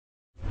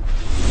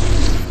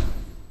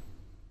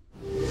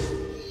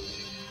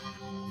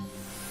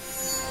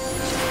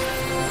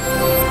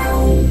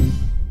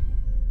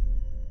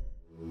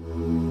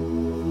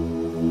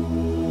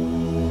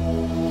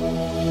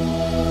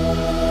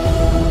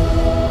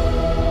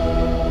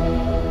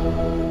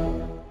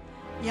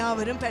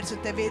யாவரும்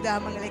பரிசுத்த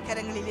வேதாகமங்களை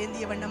கரங்களில்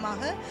ஏந்திய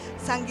வண்ணமாக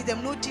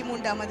சங்கீதம்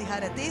 103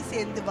 அதிகாரத்தை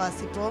சேர்ந்து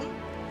வாசிப்போம்.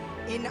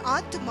 என்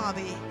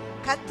ஆத்துமாவே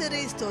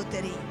கர்த்தரை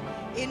ஸ்தோத்தரி,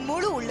 என்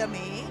முழு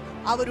உள்ளமே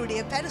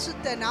அவருடைய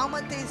பரிசுத்த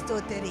நாமத்தை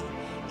ஸ்தோத்தரி.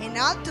 என்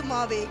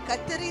ஆத்துமாவே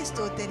கர்த்தரை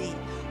ஸ்தோத்தரி,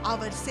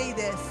 அவர்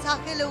செய்த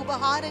சகல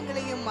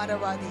உபகாரங்களையும்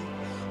மறவாதே.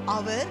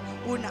 அவர்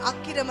உன்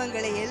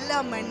அக்கிரமங்களை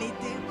எல்லாம்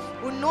மன்னித்து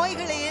உன்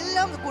நோய்களை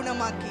எல்லாம்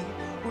குணமாக்கி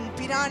உன்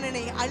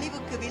பிராணனை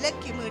அழிவுக்கு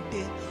விலக்கி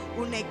மீட்டு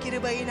உன்னை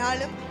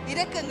கிருபையினாலும்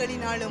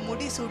இரக்கங்களினாலும்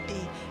முடிசூட்டி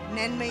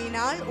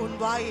நன்மையினால் உன்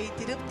வாயை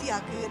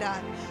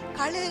திருப்தியாக்குகிறார்.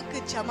 கழுகுக்கு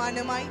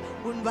சமானமாய்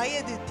உன்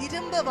வயது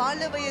திரும்ப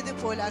வாழ வயது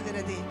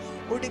போலாகிறது.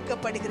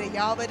 ஒடுக்கப்படுகிற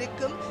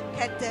யாவருக்கும்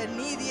கர்த்தர்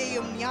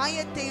நீதியையும்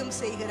நியாயத்தையும்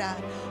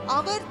செய்கிறார்.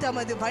 அவர்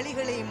தமது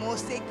வழிகளை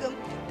மோசேக்கும்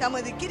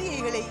தமது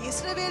கிரியைகளை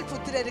இஸ்ரவேல்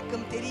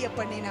புத்திரருக்கும் தெரிய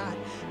பண்ணினார்.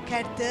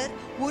 கர்த்தர்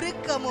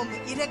உருக்கமும்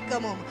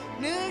இரக்கமும்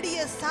நீடிய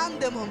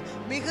சாந்தமும்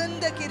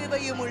மிகுந்த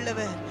கிருபையும்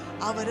உள்ளவர்.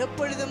 அவர்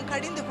எப்பொழுதும்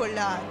கடிந்து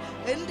கொள்ளார்,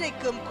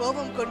 என்றைக்கும்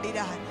கோபம்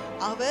கொண்டிரார்.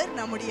 அவர்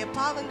நம்முடைய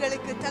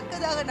பாவங்களுக்கு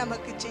தக்கதாக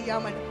நமக்கு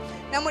செய்யாமலும்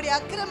நம்முடைய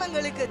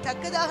அக்கிரமங்களுக்கு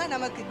தக்கதாக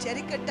நமக்கு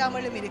சரி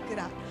கட்டாமலும்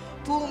இருக்கிறார்.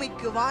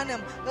 பூமிக்கு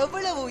வானம்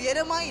எவ்வளவு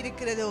உயரமாய்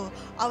இருக்கிறதோ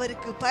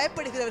அவருக்கு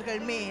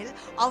பயப்படுகிறவர்கள் மேல்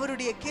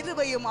அவருடைய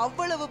கிருபையும்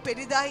அவ்வளவு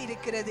பெரிதாய்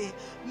இருக்கிறது.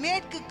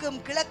 மேற்குக்கும்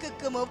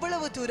கிழக்குக்கும்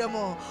எவ்வளவு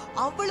தூரமோ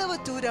அவ்வளவு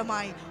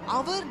தூரமாய்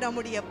அவர்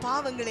நம்முடைய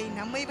பாவங்களை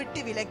நம்மை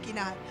விட்டு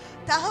விலக்கினார்.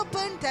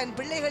 தகப்பன் தன்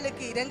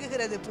பிள்ளைகளுக்கு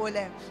இறங்குகிறது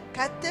போல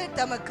கர்த்தர்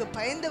தமக்கு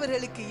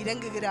பயந்தவர்களுக்கு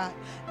இறங்குகிறார்.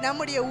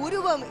 நம்முடைய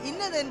உருவம்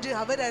இன்னதென்று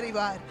அவர்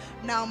அறிவார்.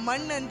 நாம்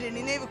மண் என்று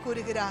நினைவு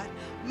கூறுகிறார்.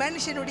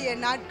 மனுஷனுடைய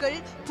நாட்கள்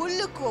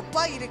புல்லுக்கு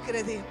ஒப்பாய்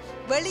இருக்கிறது.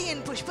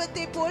 வெளியின்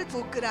புஷ்பத்தை போல்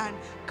பூக்கிறான்.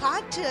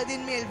 காற்று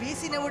அதன் மேல்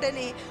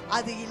வீசினவுடனே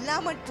அது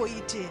இல்லாமற்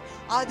போயிற்று.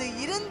 அது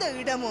இருந்த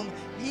இடமும்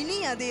இனி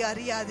அதை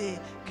அறியாது.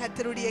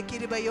 கர்த்தருடைய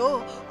கிருபையோ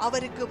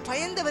அவருக்கு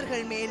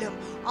பயந்தவர்கள் மேலும்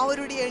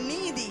அவருடைய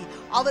நீதி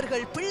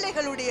அவர்கள்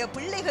பிள்ளைகளுடைய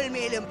பிள்ளைகள்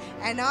மேலும்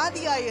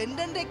அநாதியாய்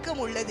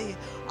என்றென்றைக்கும் உள்ளது.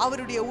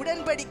 அவருடைய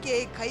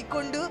உடன்படிக்கையை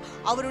கைக்கொண்டு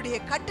அவருடைய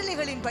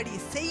கட்டளைகளின்படி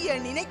செய்ய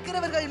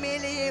நினைக்கிறவர்கள்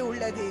மேலேயே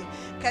உள்ளது.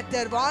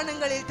 கர்த்தர்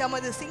வானங்களில்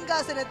தமது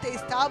சிங்காசனத்தை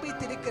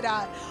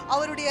ஸ்தாபித்திருக்கிறார்.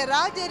 அவருடைய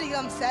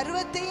ராஜரிகம்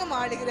சர்வத்தையும்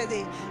ஆளுகிறது.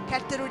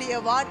 கர்த்தருடைய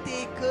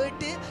வார்த்தையை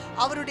கேட்டு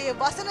அவருடைய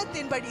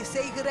வசனத்தின்படி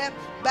செய்கிற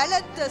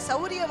பலத்த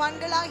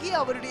சௌரியவான்களாகிய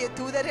அவருடைய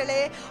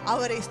தூதர்களே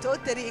அவரை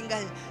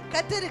ஸ்தோத்தரியுங்கள்.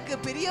 கர்த்தருக்கு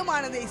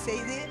பிரியமானதை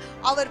செய்து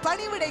அவர்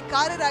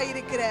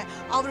பணிவிடைக்காரராயிருக்கிற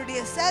அவருடைய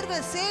சர்வ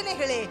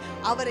சேனைகளே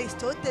அவரை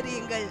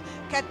ஸ்தோத்தரியுங்கள்.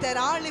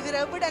 கர்த்தர் ஆளுகிற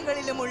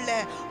இடங்களிலும் உள்ள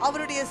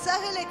அவருடைய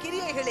சகல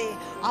கிரியைகளே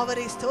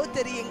அவரை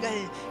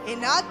ஸ்தோத்தரியுங்கள்.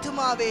 என்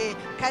ஆத்துமாவே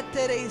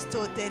கர்த்தரை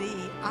ஸ்தோத்தரி.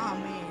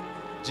 ஆமென்.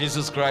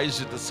 Jesus Christ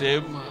is the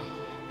same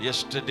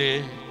yesterday,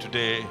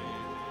 today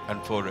and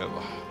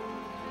forever.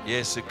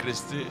 இயேசு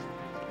கிறிஸ்து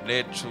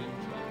நேற்றும்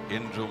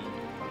இன்றும்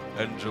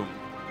என்றும்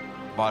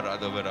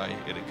மாறாதவராய்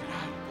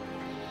இருக்கிறார்.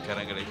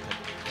 கரங்களை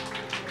தட்டி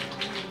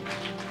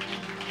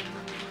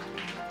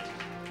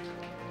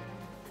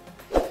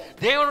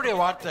தேவனுடைய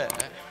வார்த்தை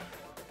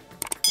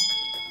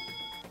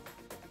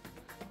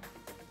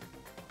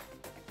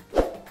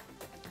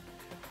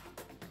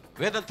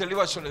வேதம்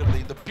தெளிவா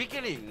சொல்லுகிறது. In the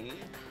beginning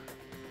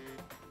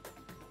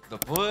the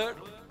word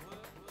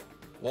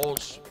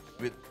was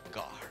with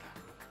God.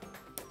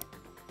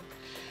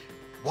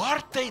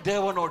 வார்த்தை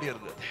தேவனோடு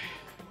இருந்தது.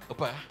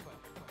 அப்ப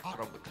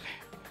ஆரம்பத்தில்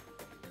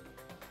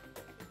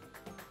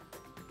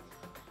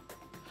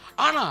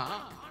ஆனா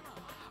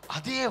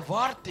அதே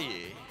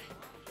வார்த்தையே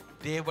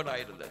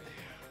தேவனாயிருந்தது.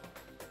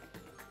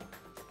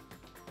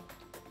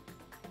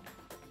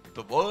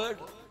 The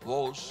word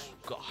was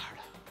God.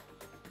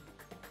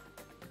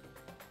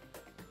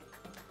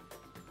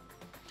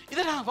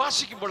 இதை நான்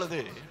வாசிக்கும் பொழுது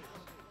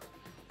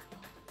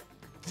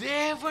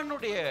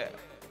தேவனுடைய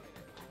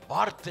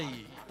வார்த்தை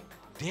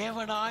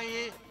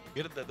தேவனாயே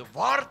இருந்தது.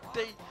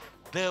 வார்த்தை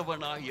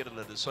தேவனாய்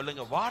இருந்தது.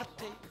 சொல்லுங்க,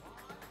 வார்த்தை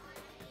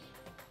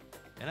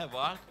என்ன?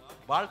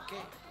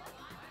 வாழ்க்கை.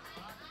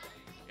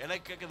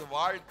 எனக்கு கேக்குது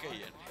வாழ்க்கை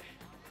என்ன?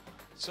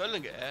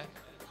 சொல்லுங்க.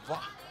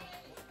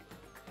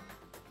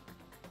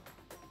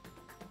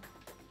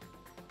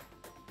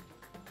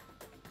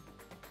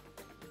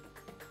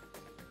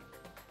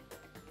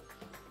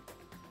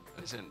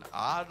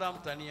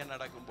 ஆதாம் தனியா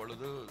நடக்கும்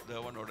பொழுது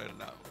தேவனோட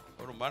இருந்தா.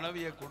 ஒரு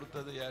மனைவியை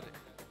கொடுத்தது யாரு?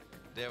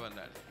 தேவன்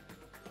தான்.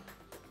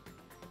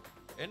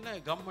 என்ன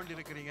கம்மன்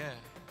இருக்கிறீங்க?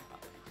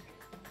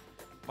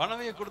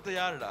 மனைவியை கொடுத்த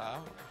யாருடா?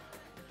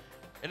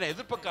 என்ன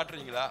எதிர்ப்பு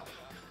காட்டுறீங்களா?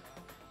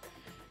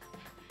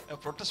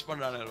 ப்ரொட்டஸ்ட்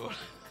பண்றாங்க.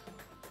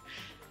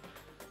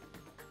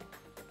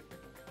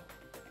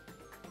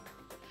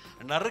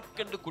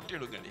 நறுக்கண்டு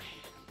குட்டிடுங்க நீ.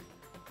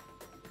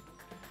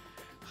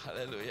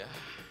 ஹல்லேலூயா.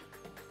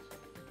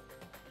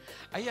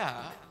 ஐயா,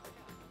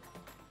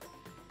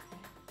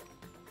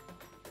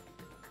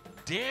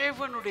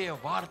 தேவனுடைய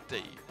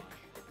வார்த்தை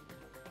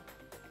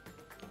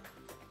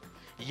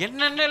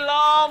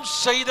என்னென்னலாம்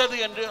செய்தது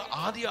என்று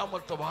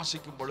ஆதியாகமத்தை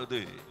வாசிக்கும் பொழுது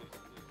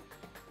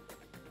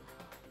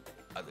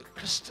அது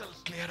கிறிஸ்டல்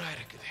கிளியரா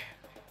இருக்குது.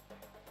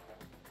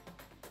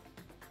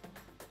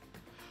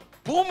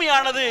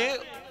 பூமியானது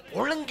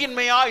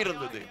ஒழுங்கின்மையா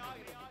இருந்தது.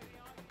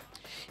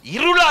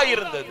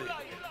 இருளாயிருந்தது.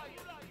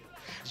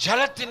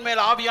 ஜலத்தின்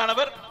மேல்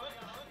ஆவியானவர்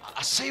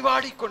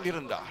அசைவாடி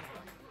கொண்டிருந்தார்.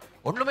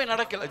 ஒண்ணுமே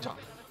நடக்கல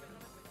ஜான்.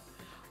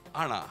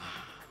 ஆனா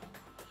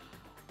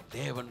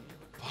தேவன்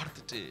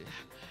பார்த்துட்டு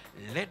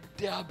let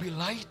there be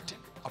light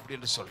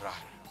அப்படின்னு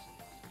சொல்றார்.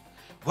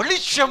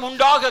 வெளிச்சம்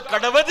உண்டாக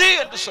கடவது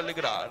என்று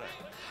சொல்லுகிறார்.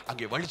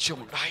 அங்கே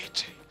வெளிச்சம்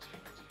உண்டாயிற்று.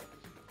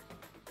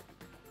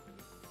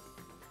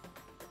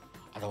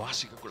 அதை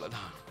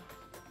வாசிக்கக்குள்ளதான்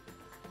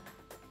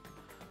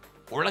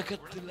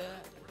உலகத்தில்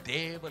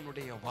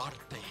தேவனுடைய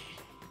வார்த்தை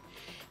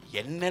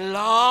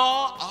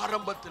என்னெல்லாம்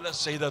ஆரம்பத்தில்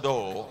செய்ததோ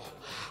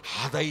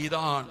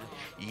அதைதான்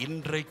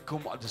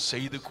இன்றைக்கும் அது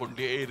செய்து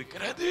கொண்டே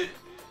இருக்கிறது.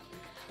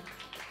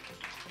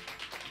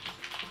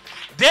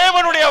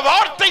 தேவனுடைய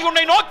வார்த்தை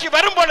உன்னை நோக்கி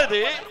வரும்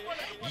பொழுது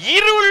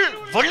இருள்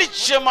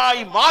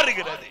வெளிச்சமாய்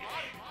மாறுகிறது.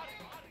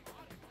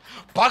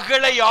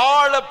 பகலை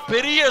ஆள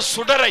பெரிய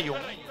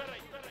சுடரையும்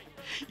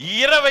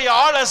இரவை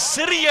ஆள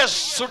சிறிய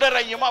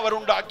சுடரையும் அவர்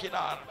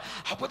உண்டாக்கினார்.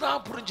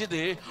 அப்பதான்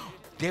புரிஞ்சது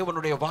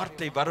தேவனுடைய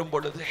வார்த்தை வரும்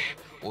பொழுது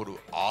ஒரு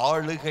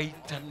ஆளுகை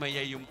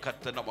தன்மையையும்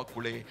கர்த்தர்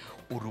நமக்குள்ளே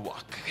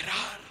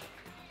உருவாக்குகிறார்.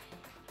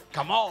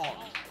 Come on.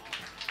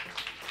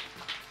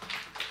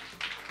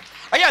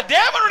 ஐயா,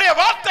 தேவனுடைய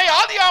வார்த்தை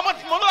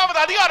ஆதியாகமம் 1வது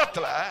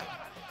அதிகாரத்துல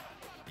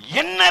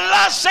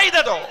என்னெல்லாம்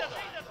செய்ததோ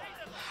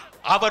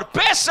அவர்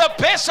பேச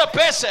பேச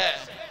பேச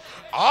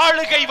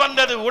ஆளுகை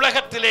வந்தது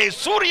உலகத்திலே.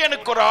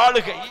 சூரியனுக்கு ஒரு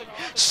ஆளுகை,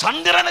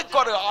 சந்திரனுக்கு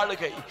ஒரு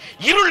ஆளுகை.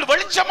 இருள்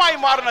வெளிச்சமாய்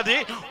மாறினது,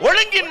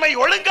 ஒழுங்கின்மை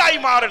ஒழுங்காய்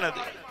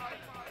மாறினது,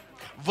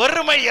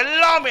 வறுமை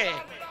எல்லாமே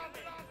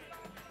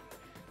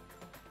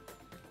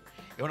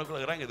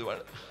இவனுக்குள்ள இது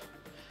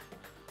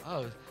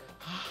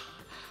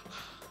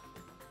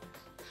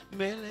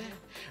மேலே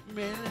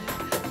மேலே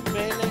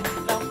மேலே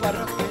நான்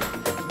பறப்பேன்,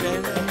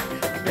 மேலே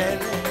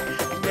மேலே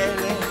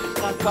மேலே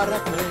நான்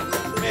பறப்பேன்,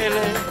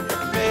 மேலே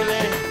மேலே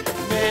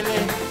மேலே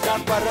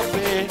நான்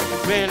பறப்பேன்,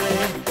 மேலே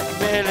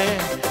மேலே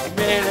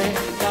மேலே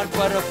நான்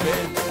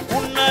பறப்பேன்.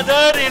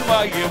 உன்னதரின்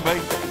மகிமை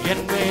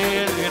என்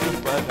மேல்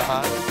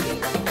இருப்பதால்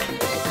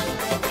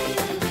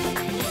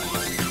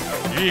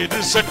இது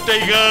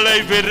சட்டைகளை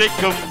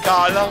விரிக்கும்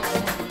காலம்,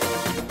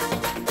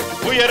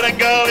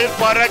 உயரங்களில்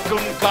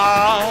பறக்கும்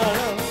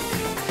காலம்.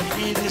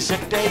 இது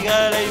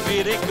சட்டைகளை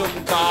விரிக்கும்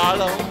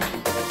காலம்,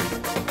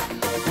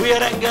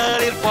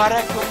 உயரங்களில்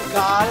பறக்கும்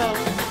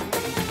காலம்.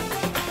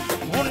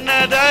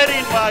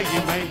 உன்னதரின்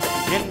மகிமை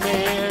என்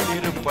மேல்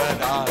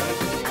இருப்பதால்.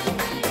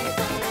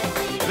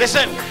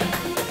 லிசன்,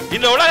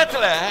 இந்த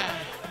உலகத்துல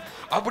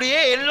அப்படியே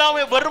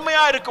எல்லாமே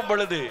வறுமையா இருக்கும்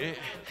பொழுது,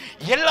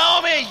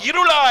 எல்லாமே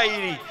இருளாய்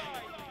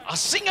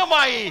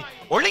அசிங்கமாய்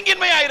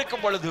ஒழுங்கின்மையா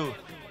இருக்கும் பொழுது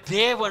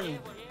தேவன்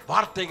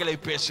வார்த்தைகளை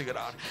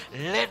பேசுகிறார்.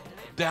 let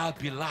there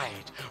be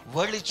light.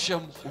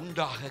 வெளிச்சம்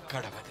உண்டாக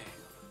கடவது.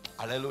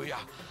 அல்லேலூயா.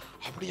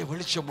 அப்படியே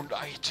வெளிச்சம்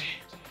உண்டாயிற்று.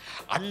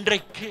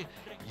 அன்றைக்கு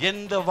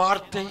எந்த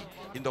வார்த்தை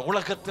இந்த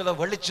உலகத்துல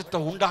வெளிச்சத்தை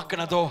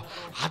உண்டாக்குனதோ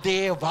அதே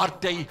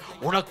வார்த்தை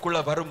உனக்குள்ள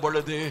வரும்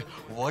பொழுது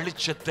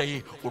வெளிச்சத்தை,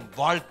 உன்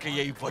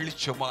வாழ்க்கையை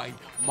வெளிச்சமாய்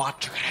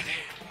மாற்றுகிறது.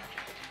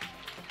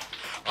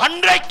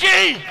 அன்றைக்கு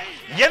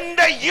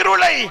எந்த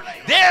இருளை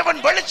தேவன்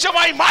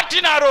வெளிச்சமாய்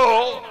மாற்றினாரோ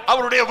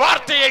அவருடைய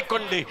வார்த்தையை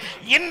கொண்டு,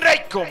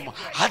 இன்றைக்கும்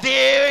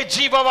அதே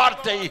ஜீவ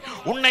வார்த்தை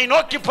உன்னை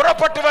நோக்கி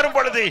புறப்பட்டு வரும்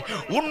பொழுது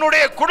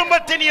உன்னுடைய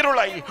குடும்பத்தின்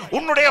இருளை,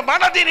 உன்னுடைய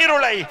மனதின்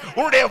இருளை,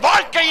 உன்னுடைய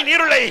வாழ்க்கையின்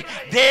இருளை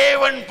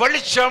தேவன்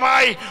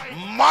வெளிச்சமாய்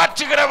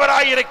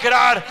மாற்றுகிறவராய்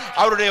இருக்கிறார்.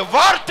 அவருடைய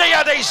வார்த்தை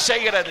அதை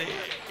செய்கிறது.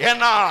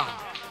 ஏன்னா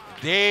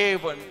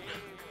தேவன்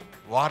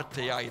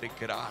வார்த்தையாய்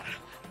இருக்கிறார்.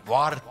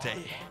 வார்த்தை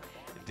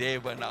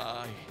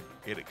தேவனாய்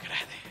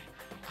இருக்கிறது.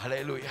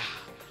 ஹல்லேலூயா.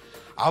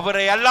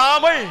 அவரை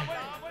அல்லாமல்,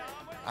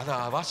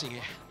 அதான்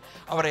வாசிங்க,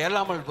 அவரை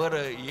அல்லாமல் வேற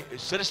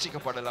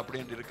சிருஷ்டிக்கப்படல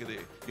அப்படின்னு இருக்குது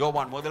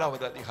யோவான்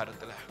 1வது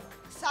அதிகாரத்துல.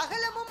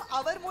 சகலமும்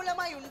அவர்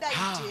மூலமாய்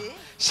உண்டாயிற்று.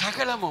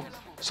 சகலமும்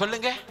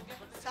சொல்லுங்க.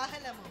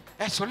 சகலமும்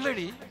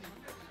சொல்லடி.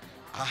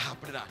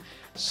 அப்படிதான்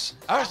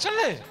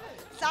சொல்லு.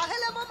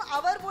 சகலமும்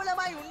அவர்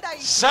மூலமாய்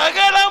உண்டாயிற்று.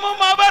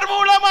 சகலமும் அவர்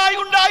மூலமாய்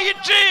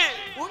உண்டாயிற்று.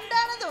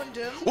 உண்டானது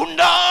ஒன்றும்,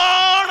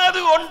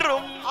 உண்டானது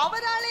ஒன்றும்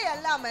அவராலே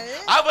அல்லாமல்,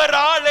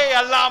 அவராலே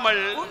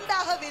அல்லாமல்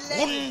உண்டாகவில்லை.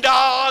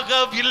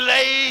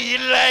 உண்டாகவில்லை.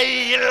 இல்லை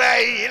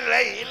இல்லை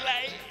இல்லை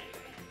இல்லை.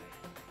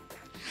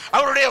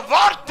 அவருடைய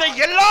வார்த்தை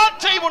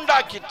எல்லாத்தையும்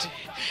உண்டாக்கிற்று.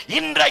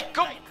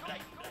 இன்றைக்கும்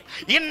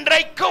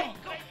இன்றைக்கும்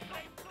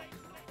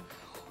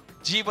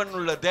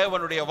ஜீவனுள்ள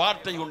தேவனுடைய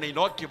வார்த்தை உன்னை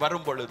நோக்கி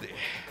வரும் பொழுது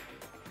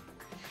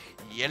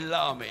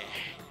எல்லாமே,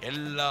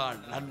 எல்லா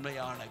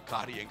நன்மையான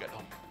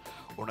காரியங்களும்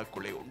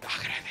உனக்குள்ளே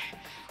உண்டாகிறது.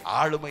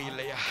 ஆளுமை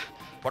இல்லையா,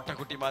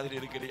 பொட்டக்குட்டி மாதிரி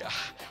இருக்கிறியா,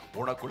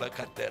 உனக்குள்ள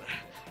கர்த்தர்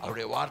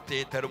அவருடைய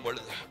வார்த்தையை தரும்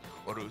பொழுது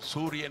ஒரு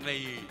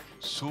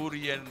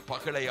சூரியன்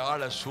பகலை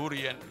ஆள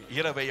சூரியன்,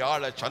 இரவை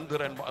ஆள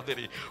சந்திரன்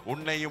மாதிரி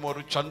உன்னையும்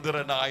ஒரு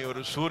சந்திரனாய்,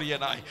 ஒரு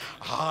சூரியனாய்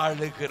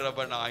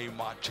ஆளுகிறவனாய்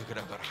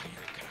மாற்றுகிறவராய்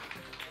இருக்கிறார்.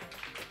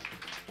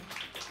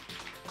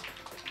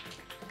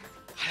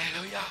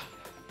 ஹல்லேலூயா.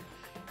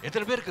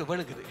 எத்தனை பேருக்கு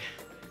விளங்குது?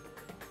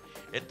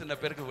 எத்தனை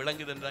பேருக்கு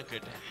விளங்குதுன்னு தான்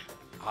கேட்டேன்.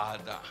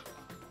 அதான்.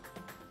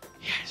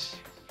 S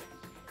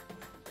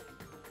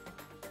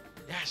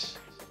S.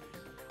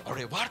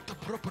 அவருடைய வார்த்தை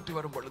புறப்பட்டு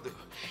வரும் பொழுது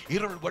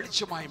இருள்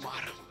வெளிச்சமாய்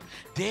மாறும்.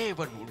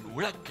 தேவன் உன்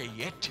விளக்கை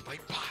ஏற்றி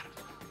வைப்பார்.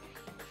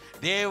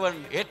 தேவன்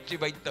ஏற்றி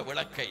வைத்த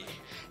விளக்கை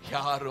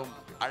யாரும்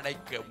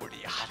அணைக்க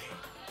முடியாது.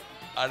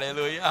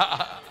 அல்லேலூயா,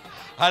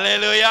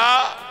 அல்லேலூயா.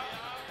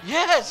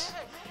 எஸ்,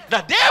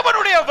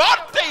 தேவனுடைய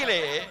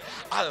வார்த்தையிலே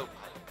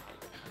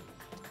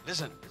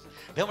லிசன்,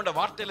 தேவனுடைய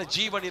வார்த்தையில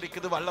ஜீவன்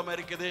இருக்குது, வல்லமை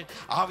இருக்குது,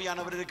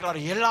 ஆவியானவர் இருக்கிறார்,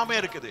 எல்லாமே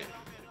இருக்குது.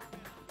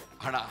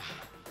 ஆனா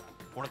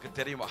உனக்கு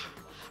தெரியுமா,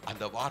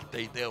 அந்த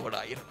வார்த்தை தேவனா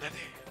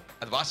இருந்தது.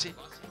 அது வாசி,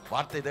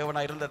 வார்த்தை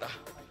தேவனா இருந்ததா?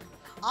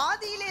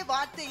 ஆதியிலே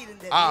வார்த்தை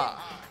இருந்தது,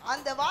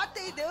 அந்த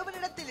வார்த்தை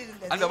தேவனிடத்தில்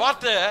இருந்தது. அந்த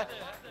வார்த்தை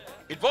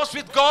it was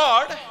with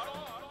God.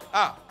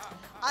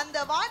 அந்த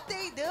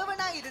வார்த்தை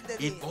தேவனாய் இருந்தது.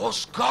 It was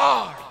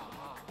God.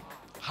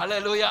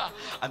 Hallelujah.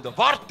 அந்த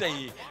வார்த்தை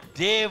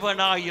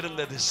தேவனாய்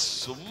இருந்தது.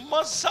 சும்மா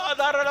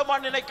சாதாரணமா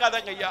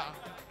நினைக்காதங்க ஐயா.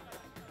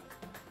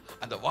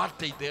 அந்த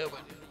வார்த்தை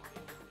தேவன்.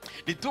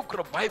 நீ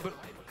தூக்குற பைபிள்,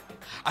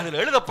 அதில்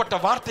எழுதப்பட்ட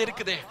வார்த்தை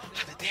இருக்குதே,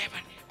 அது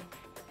தேவன்.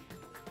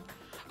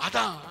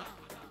 அதான்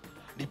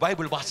நீ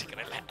பைபிள்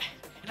வாசிக்கிறல்ல,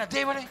 என்ன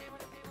தேவனே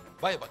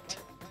பயபக்தி.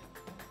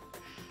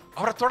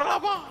 அவரை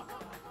தொடராமா?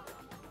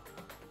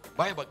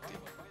 பயபக்தி.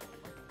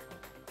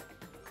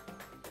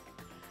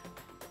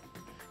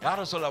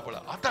 யாரும் சொல்ல போல,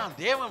 அதான்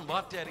தேவன்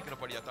வார்த்தையா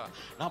இருக்கிறபடியா தான்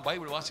நான்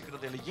பைபிள்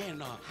வாசிக்கிறது இல்லை.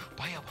 ஏன்னா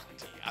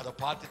பயபக்தி. அதை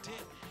பார்த்துட்டு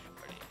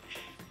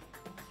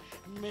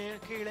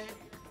கீழே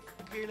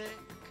கீழே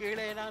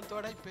கீழே நான்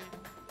தொடைப்பேன்.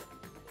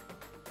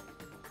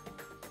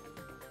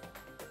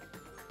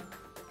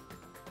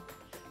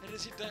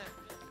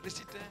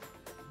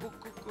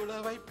 புக்குக்குள்ள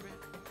வைப்பேன்.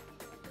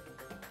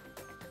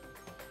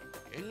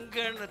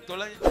 எங்கன்னு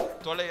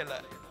தொலையல,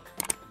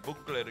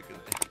 புக்ல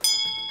இருக்குது.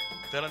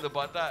 திறந்து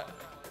பார்த்தா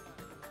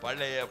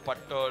பழைய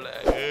பட்டோல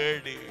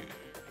ஏடு.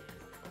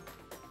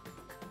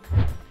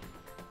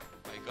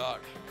 மை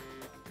காட்,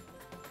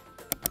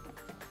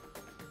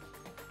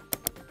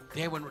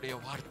 தேவனுடைய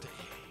வார்த்தை,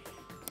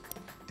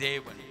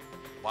 தேவன்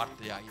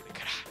வார்த்தையாக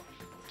இருக்கிறார்.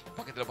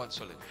 பக்கத்துல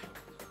பார்த்து சொல்லுங்க,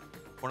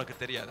 உனக்கு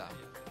தெரியாதா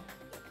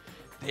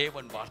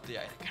தேவன்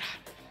வார்த்தையா இருக்கிறார்?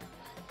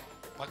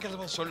 பக்கத்துல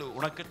பார்த்து சொல்லு,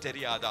 உனக்கு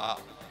தெரியாதா?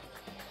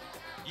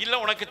 இல்ல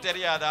உனக்கு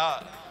தெரியாதா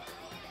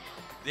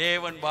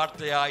தேவன்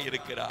வார்த்தையா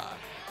இருக்கிறார்?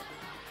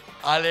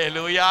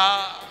 அல்லேலூயா,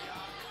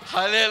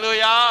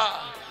 அல்லேலூயா.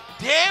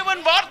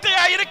 தேவன்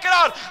வார்த்தையா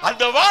இருக்கிறார்.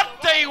 அந்த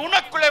வார்த்தை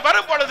உனக்குள்ளே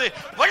வரும் பொழுது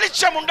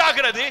வெளிச்சம்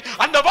உண்டாகிறது.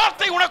 அந்த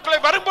வார்த்தை உனக்குள்ளே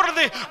வரும்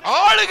பொழுது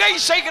ஆளுகை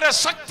செய்கிற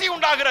சக்தி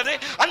உண்டாகிறது.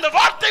 அந்த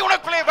வார்த்தை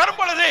உனக்குள்ளே வரும்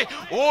பொழுது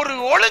ஒரு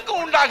ஒழுங்கு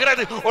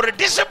உண்டாகிறது, ஒரு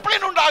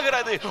டிசிப்ளின்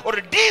உண்டாகிறது,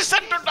 ஒரு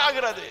டீசன்ட்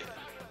உண்டாகிறது.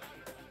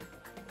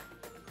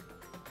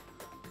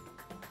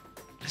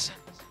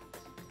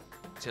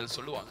 சில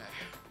சொல்லுவாங்க,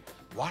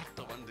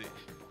 வார்த்தை வந்து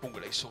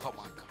உங்களை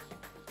சுகமாக்கும்.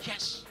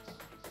 எஸ்,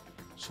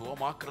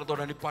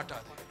 சுகமாக்குறதோட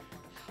நிப்பாட்டாது.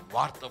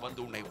 வார்த்தை வந்து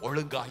உன்னை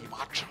ஒழுங்காகி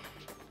மாற்றும்.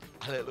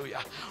 அல்லேலூயா.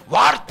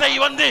 வார்த்தை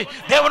வந்து,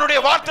 தேவனுடைய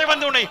வார்த்தை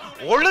வந்து உன்னை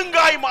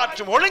ஒழுங்காய்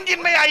மாற்றும்.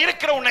 ஒழுங்கின்மையா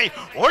இருக்கிற உன்னை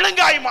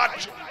ஒழுங்காய்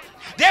மாற்றும்.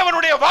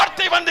 தேவனுடைய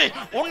வார்த்தை வந்து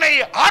உன்னை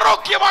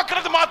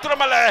ஆரோக்கியமாக்குறது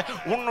மாத்திரமல்ல,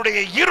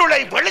 உன்னுடைய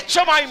இருளை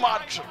வெளிச்சமாய்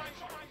மாற்றும்.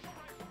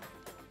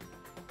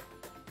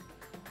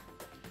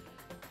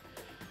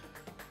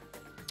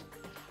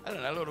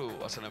 நல்ல ஒரு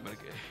வசனம்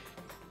இருக்கு.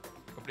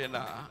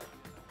 அப்படின்னா,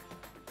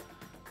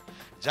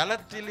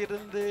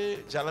 ஜலத்திலிருந்து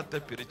ஜலத்தை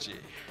பிரிச்சு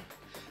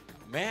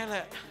மேல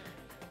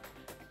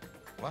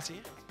வாசி.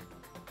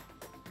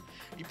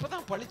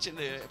 இப்பதான்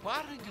பழிச்சுன்னு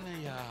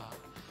பாருங்களையா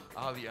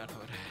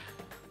ஆவியானவர்.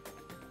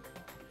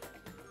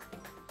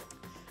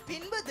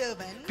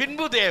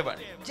 பின்பு தேவன்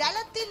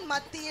ஜலத்தின்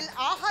மத்தியில்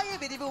ஆகாய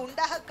விரிவு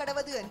உண்டாக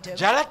கடவது என்றும்,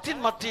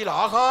 ஜலத்தின் மத்தியில்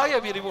ஆகாய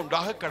விரிவு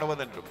உண்டாக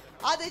கடவது என்றும்,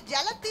 அது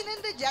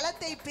ஜலத்தினின்று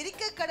ஜலத்தை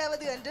பிரிக்க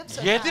கடவது என்றும்.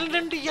 எதில்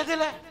நின்று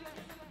எதில?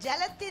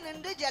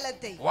 ஜலத்தினின்று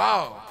ஜலத்தை.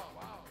 வாவ்,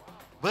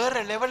 வேற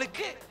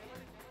லெவலுக்கு.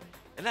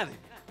 என்னது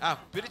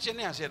பிரிச்சு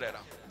என்ன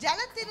செய்யறாராம்?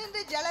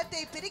 ஜலத்தினின்று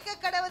ஜலத்தை பிரிக்க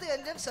கடவது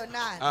என்றும்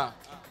சொன்னார்.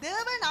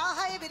 தேவன்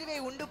ஆகாய விரிவை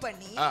உண்டு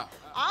பண்ணி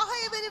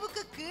ஆகாய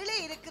விரிவுக்கு கீழே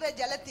இருக்கிற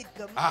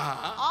ஜலத்திற்கும்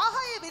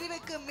ஆகாய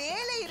விரிவுக்கு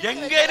மேலே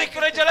எங்க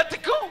இருக்கிற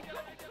ஜலத்துக்கும்,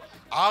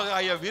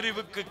 ஆகாய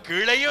விரிவுக்கு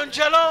கீழேயும்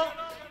ஜலம்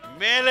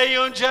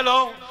மேலேயும்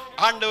ஜலம்.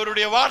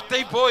 ஆண்டவருடைய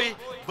வார்த்தை போய்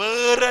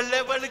வேற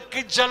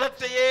லெவலுக்கு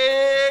ஜலத்தையே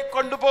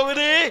கொண்டு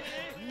போகுது.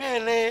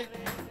 மேலே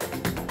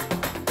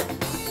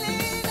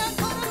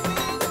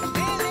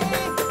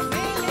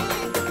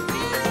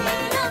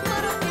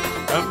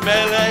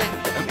மேலே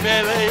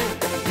மேலே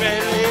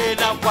மேலே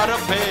நான்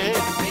பறப்பேன்.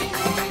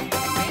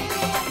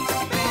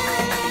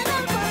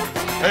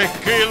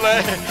 கீழே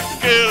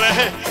கீழே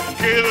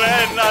கீழே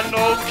நான்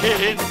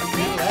நோக்கேன்.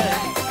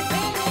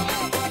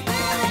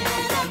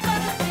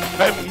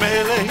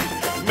 மேலே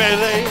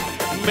மேலே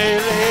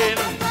மேலே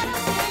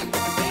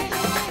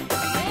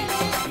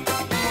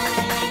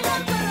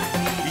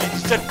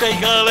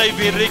சட்டைகளை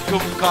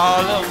விரிக்கும்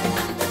காலம்,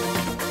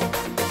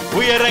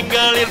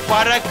 உயரங்களில்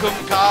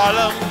பறக்கும்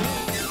காலம்.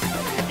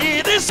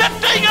 இது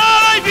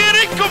சட்டைகளை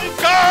விரிக்கும்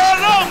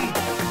காலம்.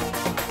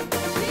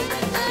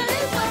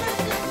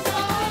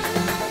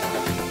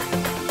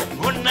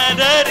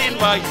 உன்னதரின்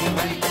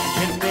மகிமை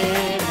என்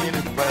மேல்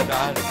இருப்ப.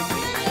 இருப்பதால்.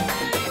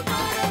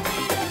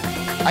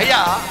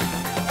 ஐயா,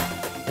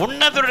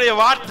 உன்னதருடைய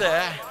வார்த்தை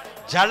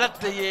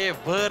ஜலத்தையே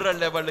வேற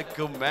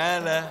லெவலுக்கு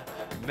மேல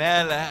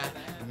மேல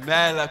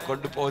மேல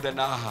கொண்டு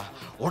போதனா.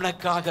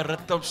 உனக்காக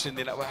ரத்தம்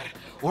சிந்தினவர்,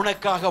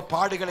 உனக்காக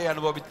பாடுகளை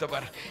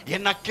அனுபவித்தவர்,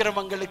 என்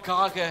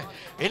அக்கிரமங்களுக்காக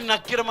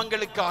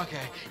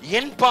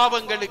என்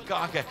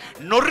பாவங்களுக்காக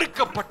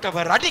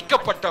நொறுக்கப்பட்டவர்,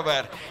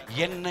 அடிக்கப்பட்டவர்.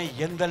 என்னை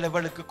எந்த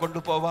லெவலுக்கு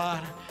கொண்டு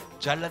போவார்?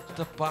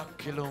 ஜலத்தை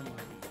பார்க்கிலும்.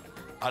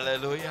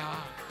 ஹல்லேலூயா,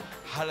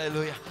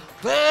 ஹல்லேலூயா.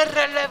 வேற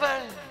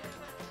லெவல்,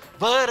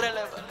 வேற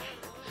லெவல்.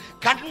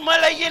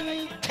 கண்மலையின்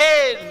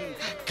தேன்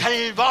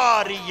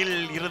கல்வாரியில்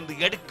இருந்து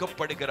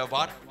எடுக்கப்படுகிற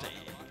வார்த்தை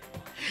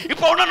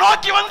இப்ப உன்னை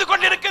நோக்கி வந்து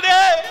கொண்டிருக்குது.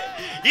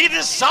 இது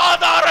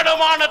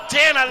சாதாரணமான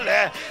தேன் அல்ல,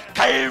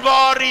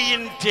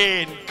 கல்வாரியின்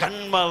தேன்,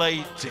 கண்மலை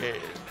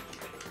தேன்.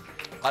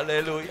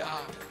 ஹல்லேலூயா,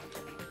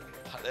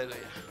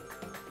 ஹல்லேலூயா.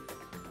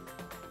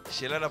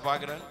 சிலரை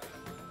பார்க்கிறேன்,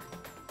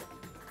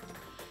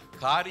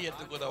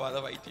 காரியத்துக்கு உதவாத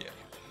வைத்தியர்.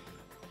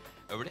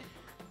 எப்படி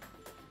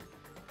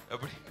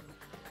எப்படி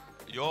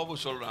யோபு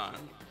சொல்றான்,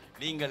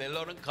 நீங்கள்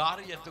எல்லாரும்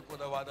காரியத்துக்கு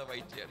உதவாத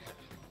வைத்தியர்கள்.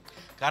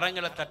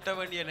 கரங்களை தட்ட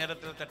வேண்டிய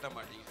நேரத்தில் தட்ட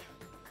மாட்டீங்க,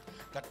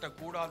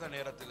 கத்தக்கூடாத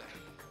நேரத்தில்,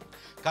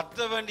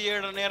 கத்த வேண்டிய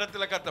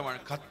நேரத்தில் கத்த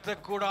மாட்டீங்க,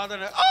 கத்தக்கூடாத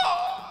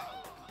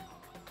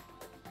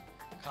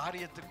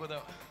காரியத்துக்கு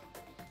உதவ.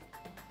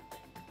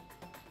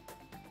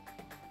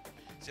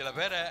 சில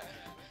பேரை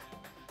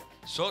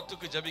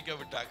சோத்துக்கு ஜபிக்க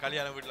விட்டா,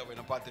 கல்யாண வீட்டில் போய்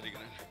நான்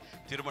பார்த்துருக்கிறேன்,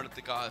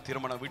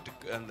 திருமண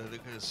வீட்டுக்கு அந்த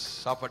இதுக்கு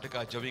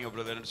சாப்பாட்டுக்காக ஜபிங்க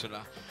பிரதர்ன்னு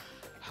சொன்னா,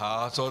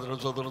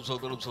 சோதரம் சோதரம்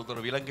சோதரம்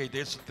சோதரம், இலங்கை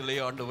தேசத்திலே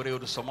ஆண்டவரே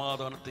ஒரு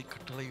சமாதானத்தை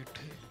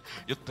கட்டளையிட்டு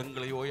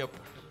யுத்தங்களை ஓயப்ப.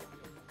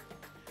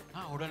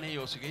 உடனே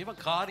யோசிக்க,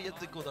 இவன்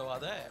காரியத்துக்கு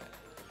உதவாத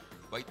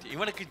வைத்தியம்.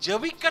 இவனுக்கு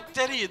ஜபிக்க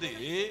தெரியுது,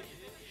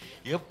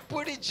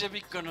 எப்படி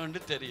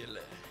ஜபிக்கணும்னு தெரியல.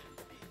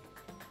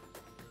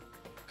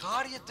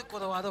 காரியத்துக்கு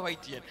உதவாத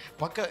வைத்தியன்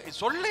பக்க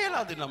சொல்ல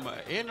இயலாது நம்ம.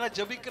 ஏன்னா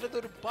ஜபிக்கிறது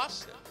ஒரு பாஸ்,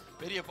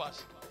 பெரிய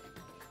பாஸ்.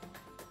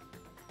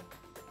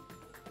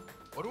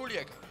 ஒரு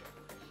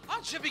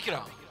ஊழியக்காரன்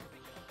ஜபிக்கிறான்,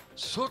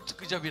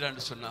 சோத்துக்கு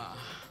ஜபிரான்னு சொன்னா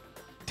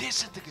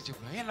தேசத்துக்கு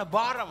ஜபிக்கிறான். என்ன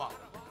பாரமா?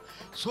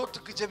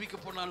 சோத்துக்கு ஜபிக்க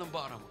போனாலும்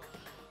பாரம்.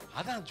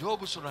 அதான்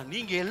ஜோபு சொல்றான்,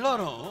 நீங்க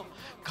எல்லாரும்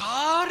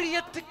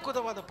காரியத்துக்கு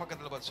உதவாத,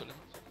 பக்கத்துல பார்த்து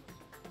சொல்லுங்க,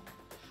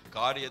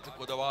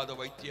 காரியத்துக்கு உதவாத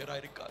வைத்தியரா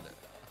இருக்காத.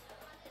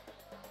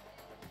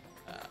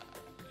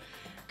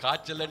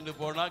 காய்ச்சல்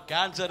போனா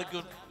கேன்சருக்கு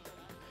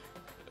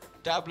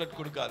டேப்லெட்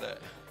கொடுக்காத,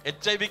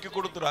 HIV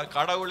கொடுத்துறா,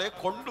 கடவுளே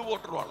கொண்டு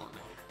போட்டுருவான்.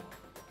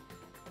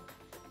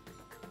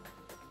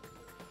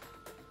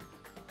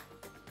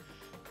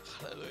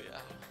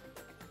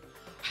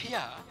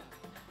 ஐயா,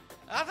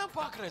 அதான்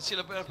பாக்குறேன்,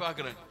 சில பேர்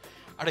பாக்குறேன்,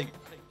 அடே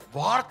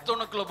வார்த்தை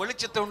உனக்குள்ள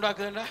வெளிச்சத்தை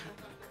உண்டாக்குதுன்னா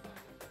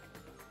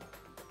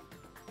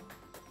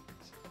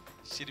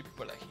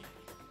சிரிப்பழகி.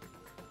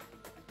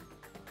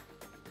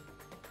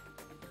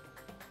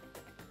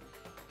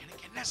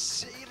 எனக்கு என்ன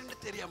செய்யறன்னு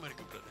தெரியாம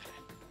இருக்கு பிரதர்.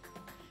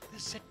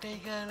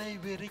 செட்டைகளை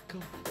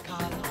வெறிக்கும்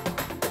காலம்,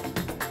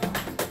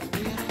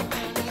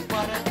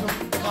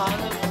 பறக்கும்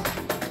காலம்,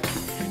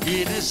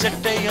 இது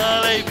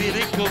செட்டைகளை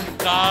விரிக்கும்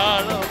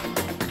காலம்,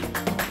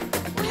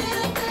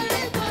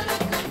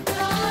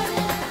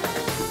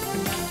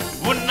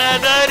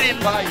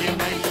 உன்னதரின்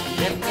வாயுமை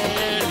என்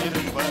மேல்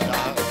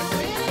இருப்பதால்,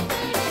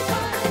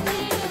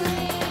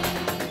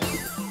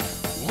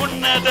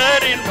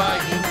 உன்னதரின்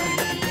வாயுமை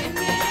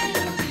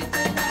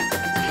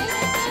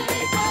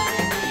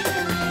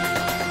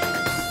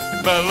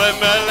மேல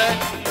மேல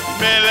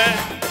மேல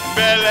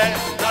மேல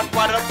நான்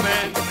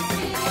பறப்பேன்,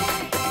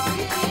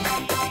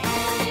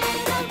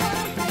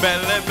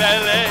 மேல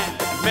மேல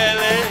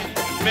மேல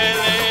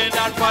மேல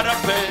நான்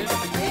பறப்பேன்,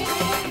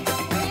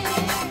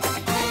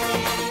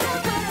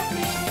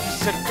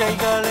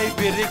 செட்டைகளை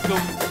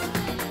பிரிக்கும்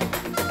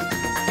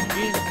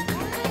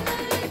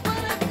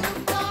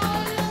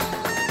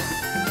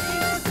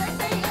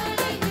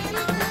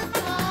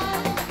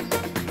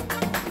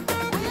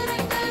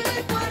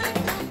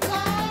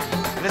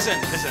listen.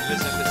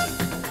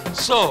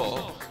 So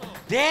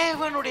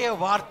தேவனுடைய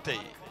வார்த்தை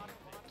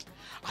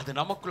அது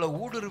நமக்குள்ள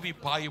ஊடுருவி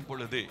பாயும்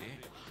பொழுது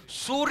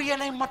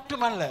சூரியனை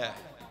மட்டுமல்ல,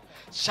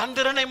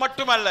 சந்திரனை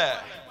மட்டுமல்ல,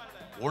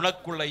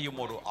 உனக்குள்ளையும்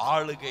ஒரு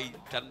ஆளுகை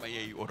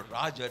தன்மையை, ஒரு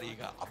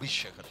ராஜரீக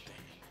அபிஷேகத்தை,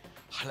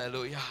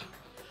 ஹல்லேலூயா,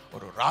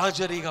 ஒரு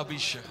ராஜரீக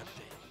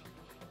அபிஷேகத்தை.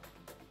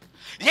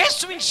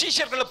 இயேசுவின்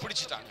சீஷர்களை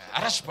பிடிச்சிட்டாங்க,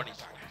 அரெஸ்ட்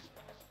பண்ணிட்டாங்க.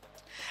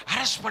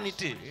 அரெஸ்ட்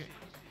பண்ணிட்டு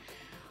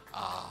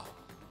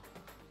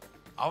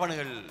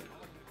அவனுகள்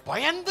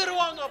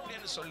பயந்துருவாங்க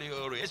அப்படின்னு சொல்லி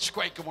ஒரு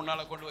எச்குவைக்கு முன்னால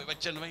கொண்டு போய்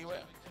வச்சேன்னு,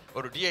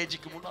 ஒரு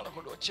டிஐஜிக்கு முன்னால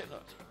கொண்டு வச்சேன்னு,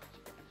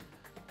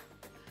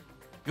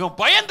 இவன்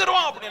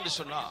பயந்துருவான் அப்படின்னு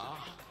சொன்னா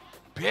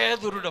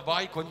பேதுருட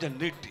வாய் கொஞ்சம்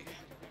நீட்டி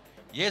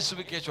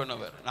இயேசுவுக்கே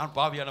சொன்னவர், நான்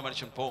பாவியான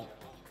மனுஷன், போம்,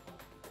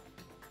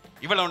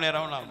 இவ்வளவு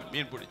நேரம் நான்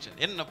மீன் பிடிச்சேன்,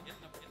 என்ன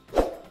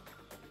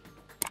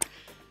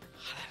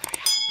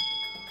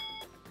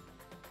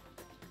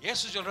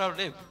இயேசு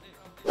சொல்றாரு,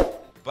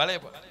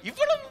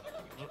 இவ்வளவு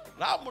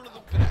நான்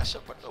முழுதும்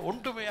பிரயாசப்பட்ட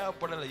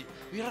ஒன்றுமையாப்படலை,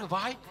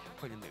 வாய்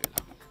கொஞ்சம்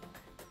நீளம்.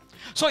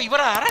 சோ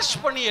இவரை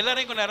அரெஸ்ட் பண்ணி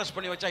எல்லாரையும் கொண்டு அரெஸ்ட்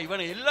பண்ணி வச்சா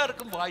இவன்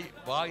எல்லாருக்கும்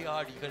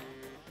வாயாடிகள்.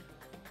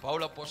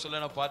 பவுல்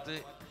அப்போஸ்தலனை பார்த்து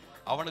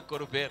அவனுக்கு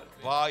ஒரு பேர்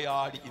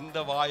வாயாடி. இந்த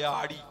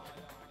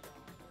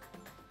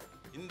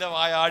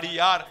வாயாடி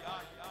யார்?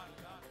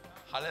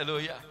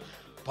 ஹல்லேலூயா.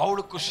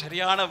 பவுலுக்கு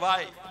சரியான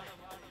வாய்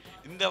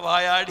இந்த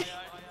வாயாடி.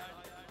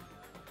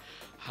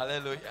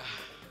 ஹல்லேலூயா.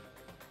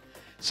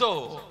 சோ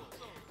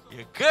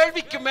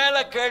கேள்விக்கு மேல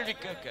கேள்வி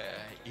கேட்க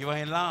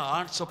இவன் எல்லாம்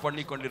ஆன்சர்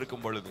பண்ணி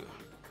கொண்டிருக்கும் பொழுது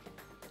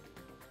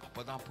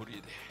அப்பதான்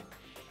புரியுது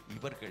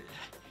இவர்கள்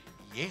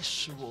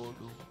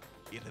இயேசுவோடு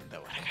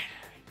இருந்தவர்கள்.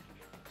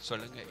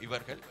 சொல்லுங்க,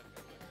 இவர்கள்.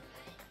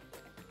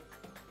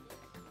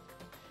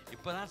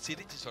 இப்பதான்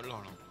சிரிச்சு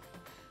சொல்லணும்.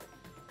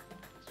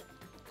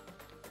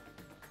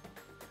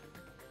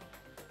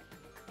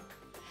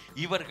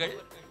 இவர்கள்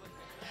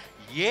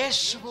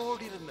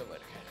இயேசுவோடு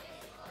இருந்தவர்கள்.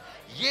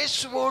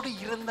 இயேசுவோடு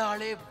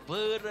இருந்தாலே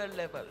வேற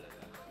லெவல்.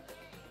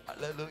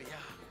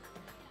 அல்லேலூயா.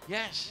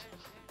 எஸ்,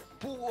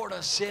 பூவோட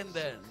சேர்ந்த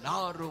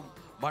நாரும்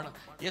மனம்.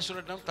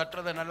 இயேசுவிடம்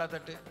தட்டுறத நல்லா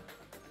தட்டு.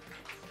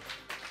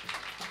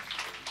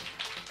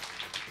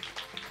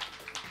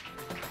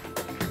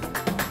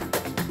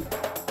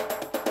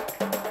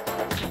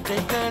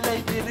 கைகளை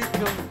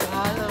விரிக்கும்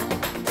காலம்,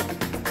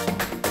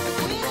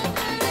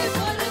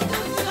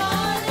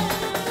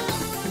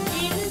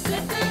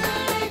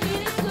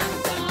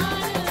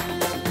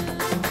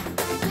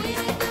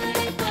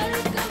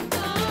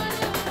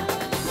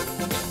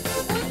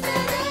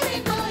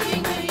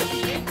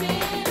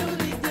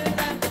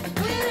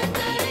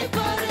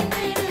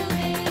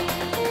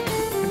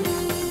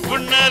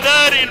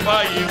 உன்னதரின்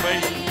மகிமை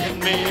என்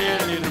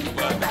மேல்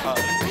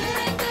இருப்பதால்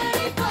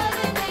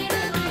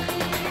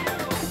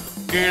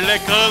கீழே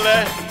கீழே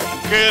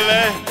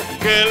கீழே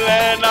கீழே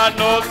நான்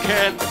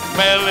நோக்கேன்,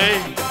 மேலே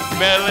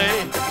மேலே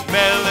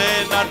மேலே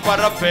நான்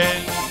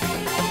பறப்பேன்.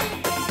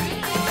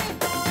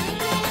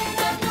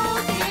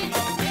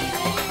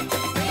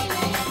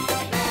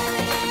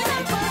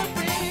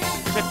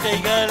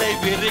 சட்டைகளை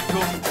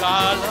விரிக்கும்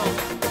காலம்,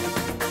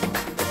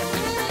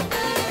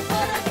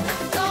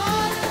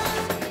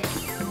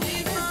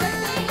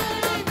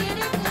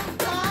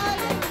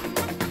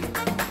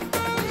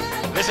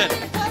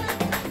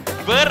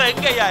 வேற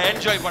எங்கயா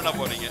என்ஜாய் பண்ண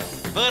போறீங்க?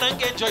 வேற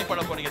எங்க என்ஜாய்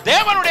பண்ண போறீங்க?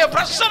 தேவனுடைய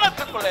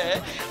பிரசன்னத்துக்குள்ள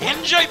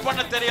என்ஜாய்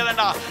பண்ண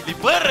தெரியலனா நீ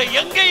வேற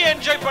எங்கேயும்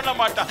என்ஜாய் பண்ண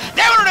மாட்டா.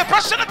 தேவனுடைய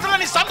பிரசன்னத்துல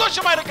நீ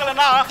சந்தோஷமா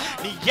இருக்கலனா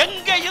நீ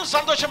எங்கேயும்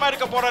சந்தோஷமா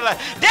இருக்க போறல.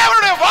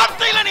 தேவனுடைய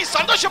வார்த்தையில நீ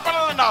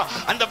சந்தோஷப்படலனா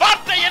அந்த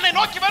வார்த்தை என்னை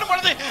நோக்கி வரும்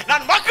பொழுது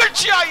நான்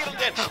மகிழ்ச்சியா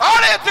இருந்தேன்.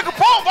 ஆலயத்துக்கு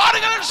போவோம்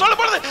வாருங்கள்னு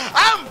சொல்லும் பொழுது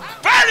I am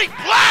very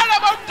glad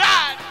about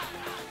that.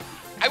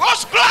 I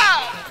was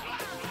glad.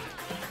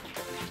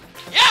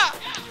 Yeah.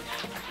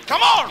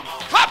 Come on,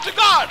 clap to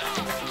God.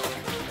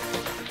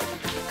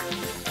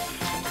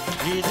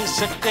 இது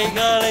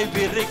சட்டைகளை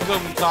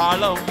விரிக்கும்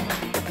காலம்,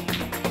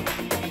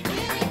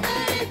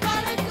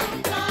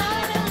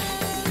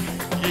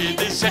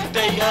 இது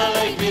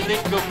சட்டைகளை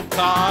விரிக்கும்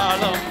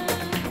காலம்,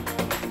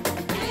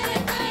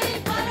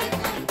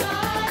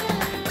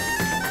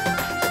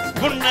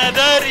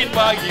 உன்னதரின்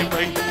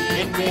மகிமை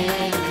என்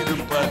மேல்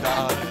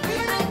இருப்பதால்,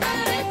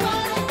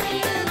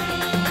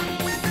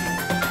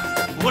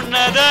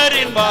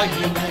 உன்னதரின்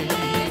மகிமை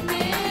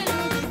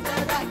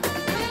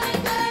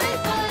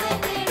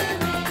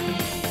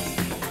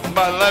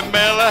மேல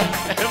மேல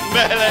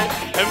மேல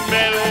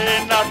மேலே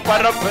நான்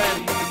பறப்பேன்.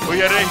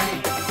 உயரே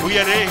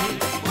உயரே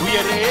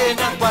உயரே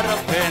நான்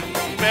பறப்பேன்.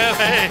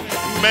 மேலே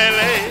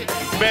மேலே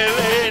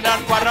மேலே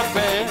நான்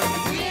பறப்பேன்.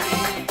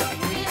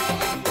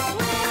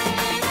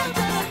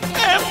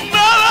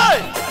 மேலே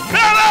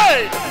மேலே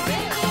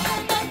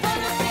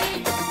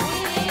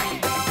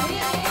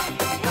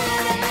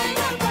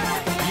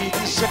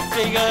இது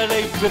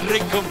சட்டைகளை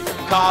விரிக்கும்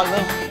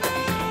காலம்,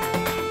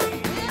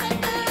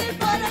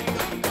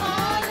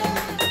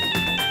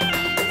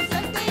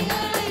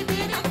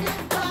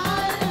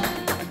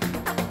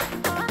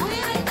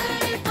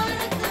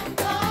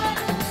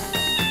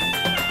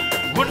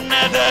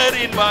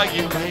 உன்னதரின்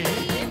மகிமை.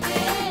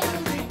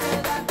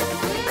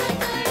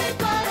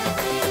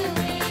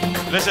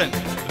 Listen,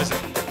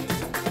 listen.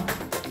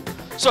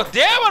 So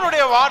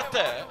தேவனுடைய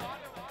வார்த்தை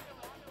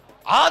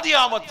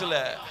ஆதியாமத்துல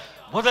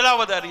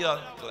முதலாவது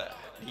அதிகாரத்துல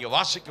நீங்க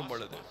வாசிக்கும்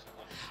பொழுது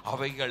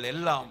அவைகள்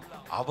எல்லாம்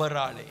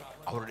அவராலே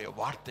அவருடைய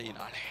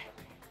வார்த்தையினாலே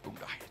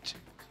உண்டாயிற்று.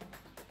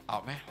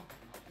 ஆமென்.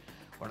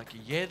 உனக்கு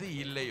எது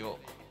இல்லையோ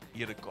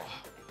இருக்கோ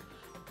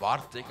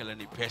வார்த்தைகளை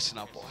நீ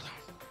பேசினா போதும்,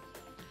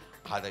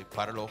 அதை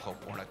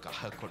பரலோகம்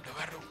உனக்காக கொண்டு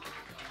வரும்.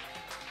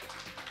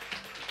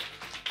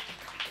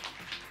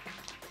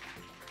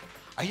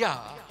 ஐயா,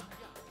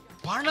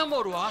 பணம்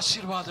ஒரு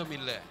ஆசீர்வாதம்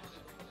இல்லை,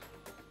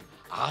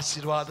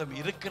 ஆசீர்வாதம்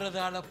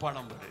இருக்கிறதால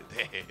பணம்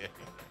வருது.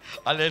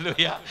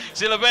 அல்லேலூயா.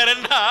 சில பேர்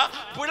என்ன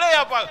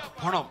பிள்ளையா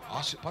பணம்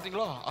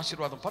பாத்தீங்களா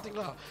ஆசீர்வாதம்,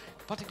 பாத்தீங்களா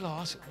பாத்தீங்களா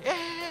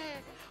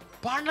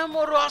பணம்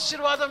ஒரு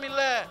ஆசீர்வாதம்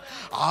இல்லை,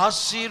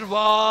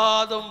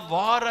 ஆசீர்வாதம்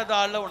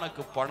வாரதால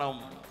உனக்கு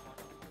பணம்.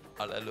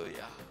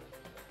 அல்லேலூயா.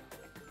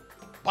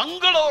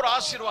 பங்களோ ஒரு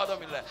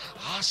ஆசீர்வாதம் இல்லை,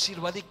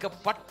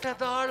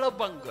 ஆசீர்வதிக்கப்பட்டதால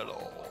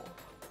பங்களோ.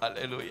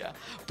 அல்லேலூயா.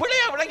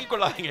 பிள்ளையா விளங்கிக்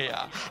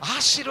கொள்ளாதீங்கய்யா.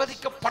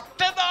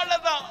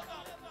 ஆசீர்வதிக்கப்பட்டதாலதான்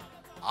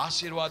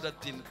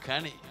ஆசீர்வாதத்தின்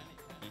கனி.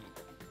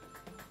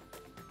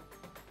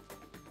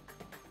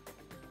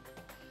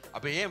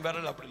 அப்ப ஏன்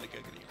விரல் அப்படின்னு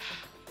கேட்கிறீங்க?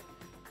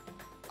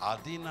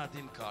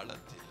 அதின்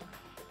காலத்தில்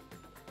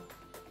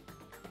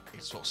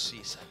இட்ஸ் ஓ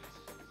சீசன்.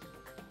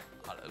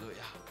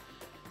 அல்லேலூயா.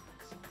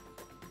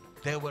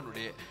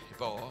 தேவனுடைய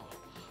இப்போ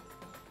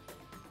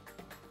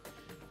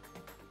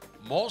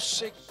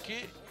மோசேக்கு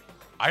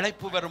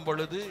அழைப்பு வரும்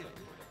பொழுது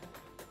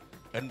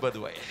 80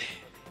 வயது,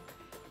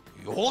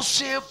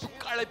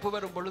 யோசேப்புக்கு அழைப்பு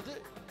வரும் பொழுது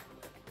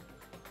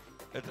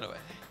எத்தனை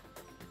வயது?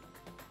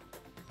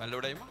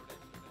 நல்லுடையமா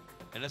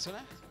என்ன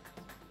சொன்ன?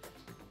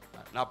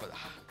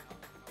 40.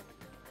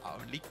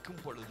 அவன்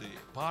நிற்கும் பொழுது,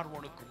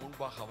 பார்வோனுக்கு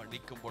முன்பாக அவன்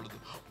நிற்கும் பொழுது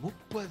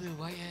 30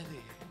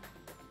 வயது.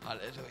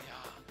 அல்லேலூயா.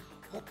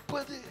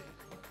 30.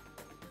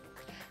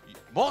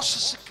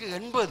 மோசேசுக்கு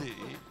 80,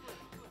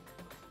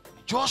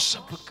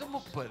 ஜோசப்புக்கு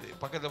 30.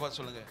 பக்கத்துல பார்த்து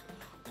சொல்லுங்க.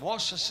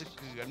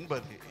 மோசேசுக்கு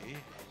 80,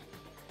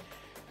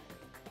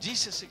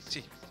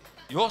 ஜீசஸுக்கு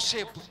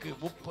யோசேப்புக்கு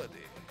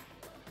 30.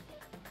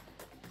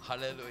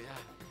 ஹல்லேலூயா.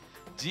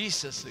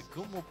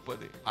 ஜீசஸுக்கு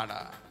 30. ஆனா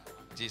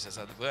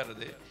ஜீசஸ் அது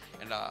வேறது.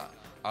 ஏன்னா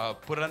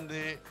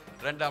பிறந்து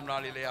 2ஆம்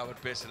நாளிலே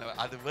அவர் பேசினவர்.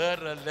 அது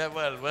வேற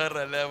லெவல், வேற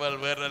லெவல்,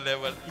 வேற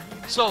லெவல்.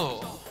 சோ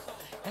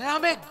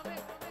எல்லாமே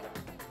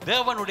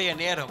தேவனுடைய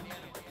நேரம்.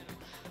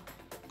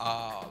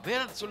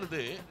 வேதம்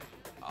சொல்லுது,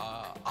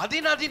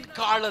 அதின்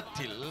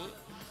காலத்தில்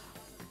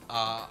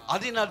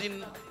அதின்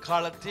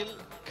காலத்தில்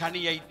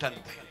கனியை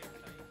தந்து.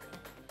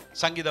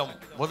 சங்கீதம்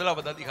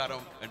 1வது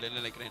அதிகாரம் என்று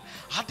நினைக்கிறேன்.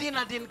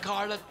 அதின்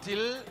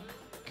காலத்தில்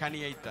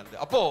கனியை தந்து.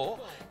 அப்போ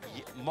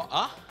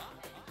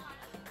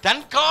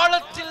தன்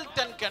காலத்தில்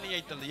தன்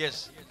கனியை தந்து.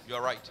 S, you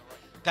are right.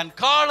 தன்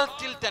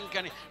காலத்தில் தன்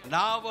கனி.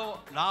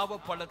 நாவ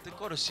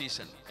பழத்துக்கு ஒரு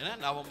சீசன்.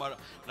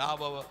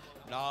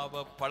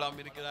 நாவ பழம்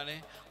இருக்குதானே,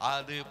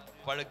 அது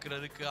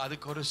பழுக்கிறதுக்கு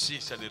அதுக்கு ஒரு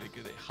சீசன்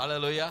இருக்குது.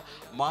 ஹல்லேலூயா.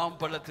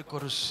 மாம்பழத்துக்கு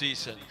ஒரு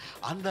சீசன்.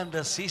 அந்தந்த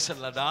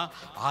சீசன்ல தான்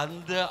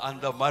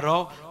அந்த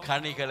மரம்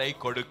கனிகளை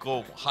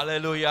கொடுக்கும்.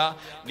 ஹல்லேலூயா.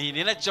 நீ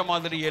நினைச்ச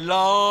மாதிரி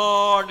எல்லா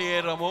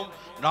நேரமும்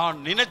நான்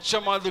நினைச்ச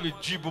மாதிரி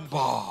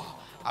ஜீபும்பா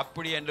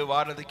அப்படி என்று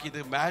வாரதுக்கு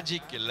இது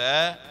மேஜிக் இல்ல,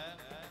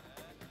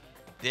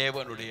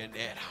 தேவனுடைய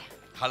நேரம்.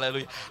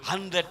 ஹல்லேலூயா.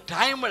 அந்த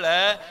டைம்ல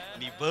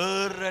நீ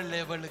வேற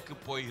லெவலுக்கு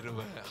போயிருவ.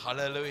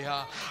 ஹல்லேலூயா.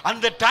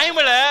 அந்த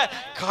டைம்ல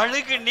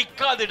கழுகு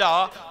நிக்காதுடா.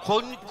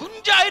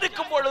 குஞ்சா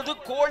இருக்கும் பொழுது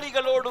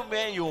கோழிகளோடு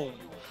மேயும்.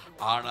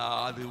 ஆனா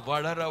அது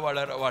வளர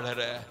வளர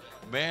வளர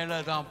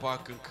மேலதான்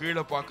பார்க்கும்,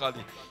 கீழே பார்க்காது.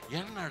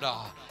 என்னடா,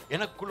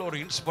 எனக்குள்ள ஒரு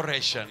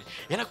இன்ஸ்பிரேஷன்,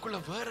 எனக்குள்ள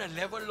வேற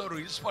லெவல்ல ஒரு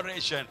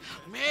இன்ஸ்பிரேஷன்,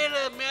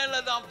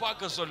 மேலதான்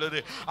பார்க்க சொல்லுது.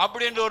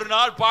 அப்படின்னு ஒரு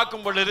நாள்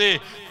பார்க்கும் பொழுது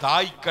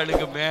தாய்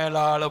கழுகு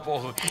மேலால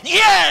போகும்.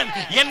 ஏன்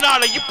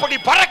என்னால இப்படி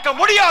பறக்க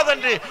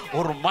முடியாதுன்னு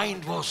ஒரு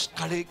மைண்ட் வாஷ்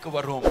கழுகுக்கு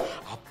வரும்.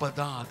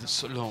 அப்பதான் அது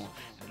சொல்லும்,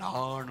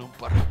 நானும்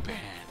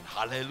பறப்பேன்.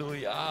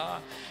 ஹல்லேலூயா.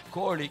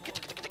 கோழி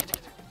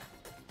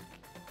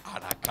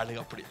ஆனா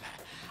கழுகு அப்படி இல்லை,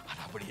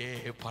 அப்படியே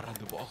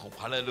பறந்து போகும்.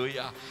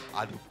 ஹல்லேலூயா.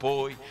 அது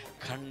போய்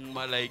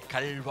கண்மலை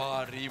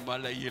கல்வாரி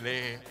மலையிலே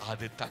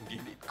அது தங்கி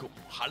நிற்கும்.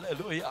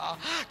 ஹல்லேலூயா.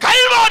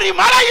 கல்வாரி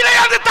மலையிலே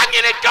அது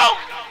தங்கி நிற்கும்.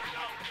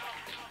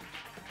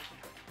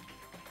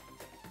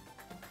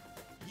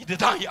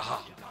 இதுதான்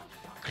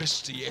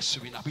கிறிஸ்து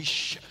இயேசுவின்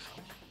அபிஷேகம்.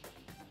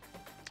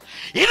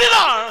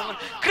 இதுதான்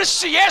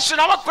கிறிஸ்து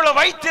இயேசு நமக்குள்ள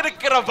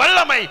வைத்திருக்கிற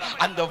வல்லமை.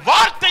 அந்த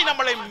வார்த்தை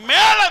நம்மளை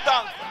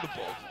மேலதான் கொண்டு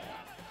போகும்.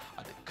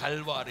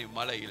 கல்வாரி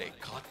மலையிலே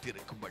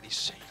காத்திருக்கும்படி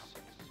செய்யும்.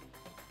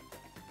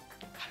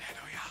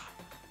 ஹல்லேலூயா.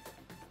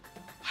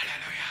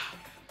 ஹல்லேலூயா.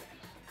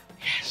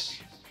 எஸ்.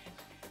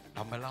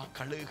 நம்மெல்லாம்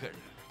கழுகுகள்.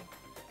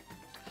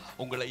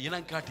 உங்களை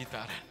இனம் காட்டி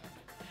தாரேன்.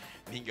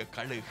 நீங்க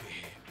கழுகு.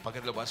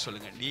 பக்கத்துல பார்த்து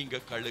சொல்லுங்க,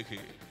 நீங்க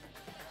கழுகு.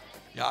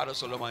 யார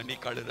சொல்லுமா நீ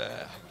கழுத?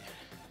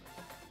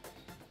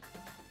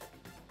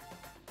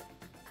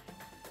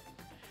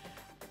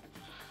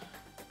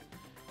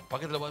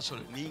 பக்கத்துல பார்த்து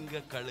சொல்லு,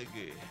 நீங்க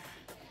கழுகு.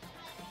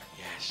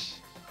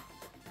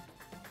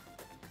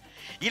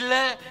 இல்ல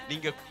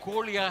நீங்க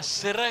கோழியா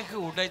சிறகு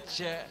உடைச்ச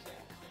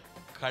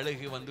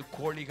கழுகு வந்து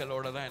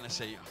கோழிகளோட தான் என்ன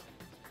செய்யும்?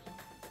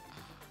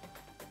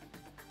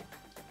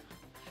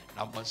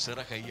 நம்ம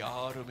சிறகை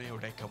யாருமே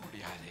உடைக்க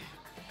முடியாது.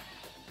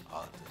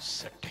 அது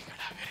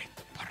செட்டைகளை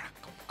விரித்து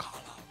பறக்கும்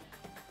காலம்.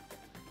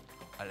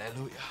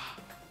 அல்லேலூயா.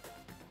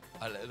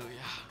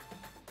 அல்லேலூயா.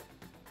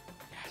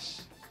 எஸ்.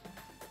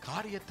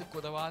 காரியத்துக்கு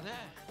உதவாத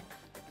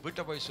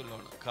வீட்டை போய்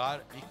சொல்லணும்.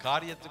 நீ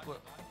காரியத்துக்கு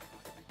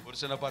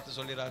புருஷனை பார்த்து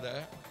சொல்லிடாத,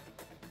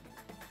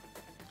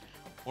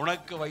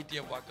 உனக்கு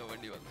வைத்தியம் பார்க்க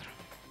வேண்டி வந்துடும்.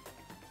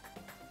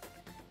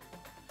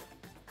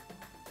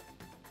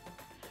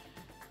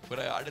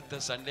 அடுத்த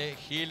சண்டே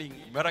ஹீலிங்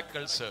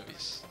மிரக்கல்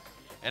சர்வீஸ்.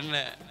 என்ன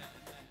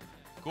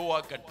கூவா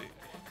கட்டு.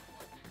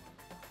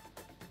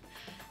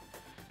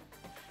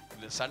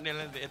 இந்த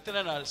சண்டேல இருந்து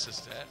எத்தனை நாள்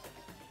சிஸ்டர்?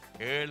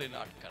 7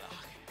 நாட்களாக.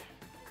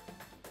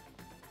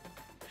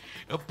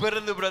 எப்ப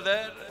இருந்து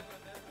பிரதர்?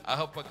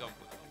 அகப்பக்கம்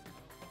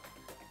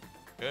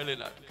 7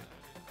 நாட்கள்.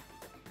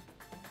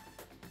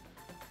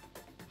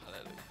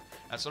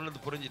 நான் சொல்றது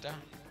புரிஞ்சிட்டா?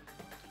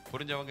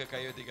 புரிஞ்சவங்க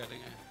கையெழுத்தி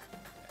காட்டுங்க.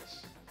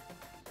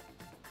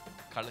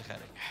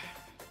 கழுகருங்க.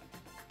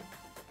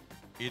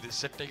 இது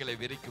செட்டைகளை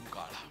விரிக்கும்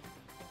காலம்.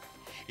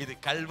 இது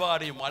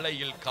கல்வாரி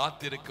மலையில்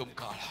காத்திருக்கும்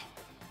காலம்.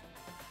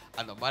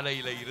 அந்த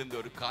மலையில இருந்து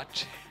ஒரு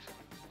காற்று.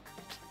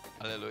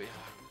 அல்லேலூயா.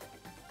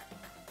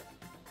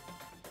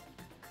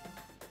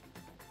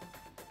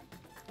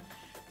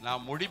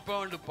 நான்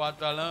முடிப்பேன்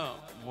பார்த்தாலும்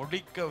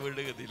முடிக்க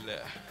விடுவதில்லை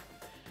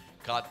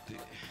காத்து.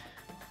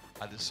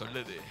 அது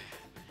சொல்லுது,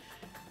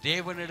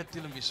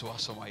 தேவனிடத்திலும்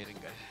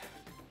விசுவாசமாயிருங்கள்,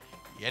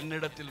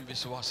 என்னிடத்திலும்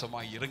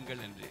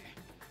விசுவாசமாயிருங்கள் என்று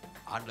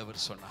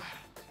ஆண்டவர் சொன்னார்.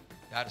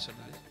 யார்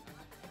சொன்னது?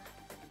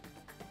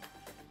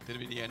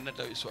 திரும்பி நீ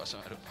என்னட்ட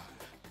விசுவாசமா இருப்பா?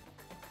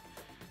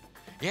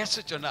 இயேசு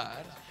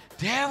சொன்னார்,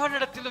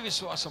 தேவனிடத்திலும்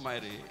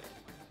விசுவாசமாயிரு.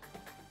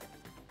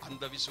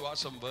 அந்த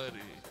விசுவாசம்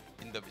வேறு,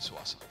 இந்த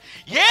விசுவாசம்.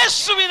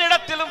 இயேசுவின்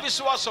இடத்திலும்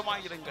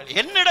விசுவாசமாயிருங்கள்,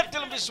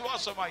 என்னிடத்திலும்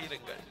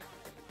விசுவாசமாயிருங்கள்.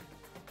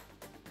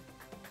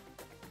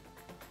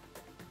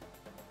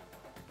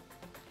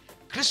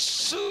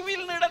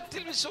 கிறிஸ்துவின்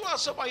இடத்தில்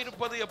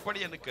விசுவாசமாயிருப்பது எப்படி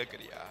என்று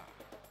கேட்கிறியா?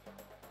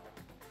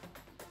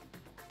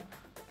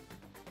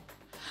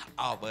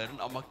 அவர்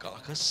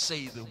நமக்காக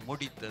செய்து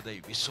முடித்ததை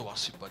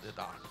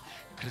விசுவாசிப்பதுதான்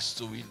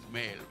கிறிஸ்துவின்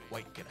மேல்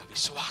வைக்கிற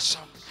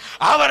விசுவாசம்.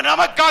 அவர்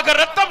நமக்காக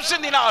இரத்தம்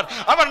சிந்தினார்,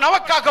 அவர்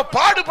நமக்காக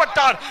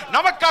பாடுபட்டார்,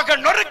 நமக்காக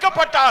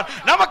நொறுக்கப்பட்டார்,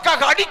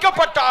 நமக்காக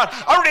அடிக்கப்பட்டார்.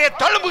 அவருடைய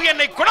தழும்பு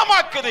என்னை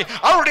குணமாக்குது,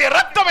 அவருடைய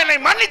இரத்தம் என்னை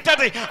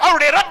மன்னித்தது,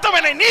 அவருடைய இரத்தம்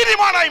என்னை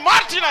நீதிமானாய்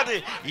மாற்றினது.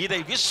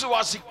 இதை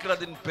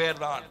விசுவாசிக்கிறதின்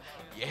பேர்தான்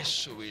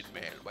இயேசுவின்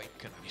மேல்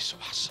வைக்கிற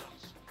விசுவாசம்.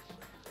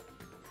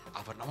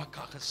 அவர்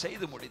நமக்காக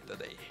செய்து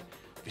முடித்ததை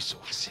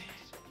விசுவாசி.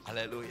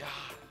 அல்லேலூயா,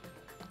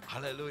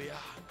 அல்லேலூயா.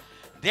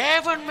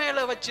 தேவன் மேல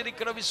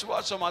வச்சிருக்கிற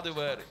விசுவாசம் அது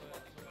வேறு.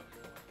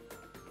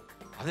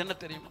 அது என்ன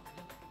தெரியுமா?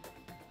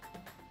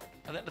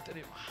 அது என்ன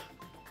தெரியுமா?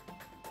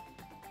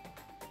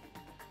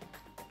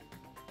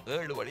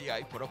 7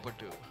 வழியாய்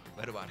புறப்பட்டு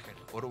வருவார்கள்,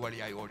 ஒரு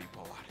வழியாய் ஓடி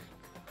போவார்கள்.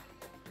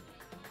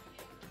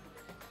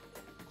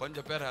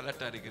 கொஞ்சம் பேர்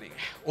அலர்ட்டா இருக்கிறீங்க.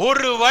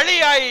 ஒரு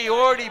வழியாய்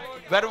ஓடி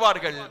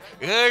வருவார்கள்,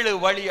 7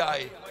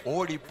 வழியாய்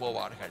ஓடி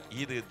போவார்கள்.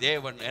 இது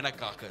தேவன்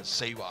எனக்காக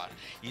செய்வார்.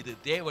 இது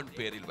தேவன்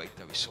பேரில்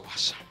வைத்த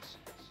விசுவாசம்.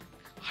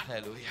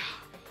 ஹல்லேலூயா,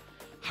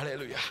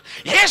 ஹல்லேலூயா.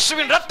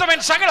 இயேசுவின் இரத்தம்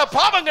என் சகல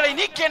பாவங்களை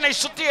நீக்கி என்னை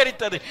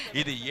சுத்திகரித்தது.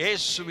 இது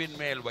இயேசுவின்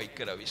மேல்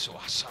வைக்கிற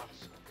விசுவாசம்.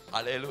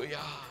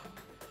 ஹல்லேலூயா,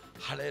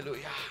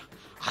 ஹல்லேலூயா.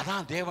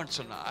 அதான் தேவன்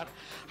சொன்னார்,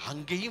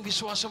 அங்கேயும்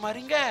விசுவாசமா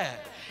இருங்க,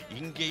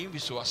 இங்கேயும்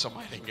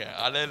விசுவாசமா இருங்க.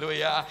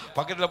 அல்லேலூயா.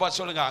 பக்கத்துல பார்த்து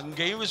சொல்லுங்க,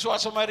 அங்கேயும்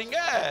விசுவாசமா இருங்க,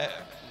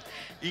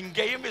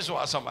 இங்கேயும்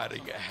விசுவாசமா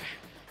இருங்க.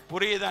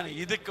 புரியுதானே?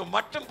 இதுக்கு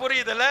மட்டும்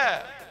புரியுதல?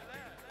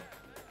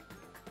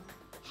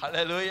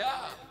 அல்லேலூயா.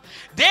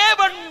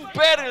 தேவன்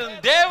பேரில்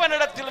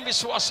தேவனிடத்திலும்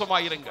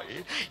விசுவாசமாயிருங்கள்,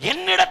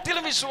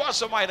 என்னிடத்திலும்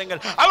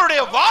விசுவாசமாயிருங்கள்.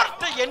 அவருடைய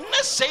வார்த்தை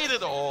என்ன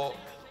செய்ததோ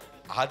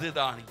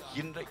அதுதான்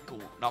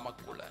இன்றைக்கும்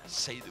நமக்குள்ள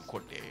செய்து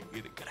கொண்டே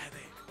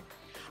இருக்கிறது.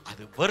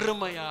 அது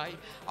வெறுமையாய்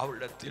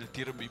அவரிடத்தில்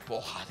திரும்பி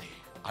போகாது.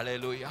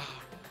 அல்லேலூயா,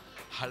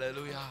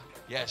 அல்லேலூயா.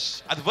 எஸ்,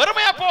 அது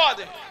வெறுமையா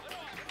போகாது.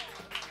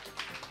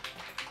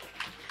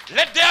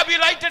 let there be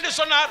light என்று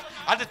சொன்னார்.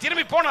 அது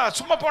திரும்பி போனதா?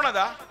 சும்மா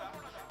போனதா?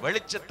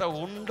 வெளிச்சத்தை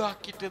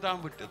உண்டாக்கிட்டு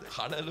தான் விட்டது.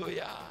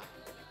 அல்லேலூயா.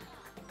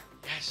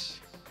 எஸ்,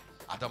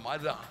 அத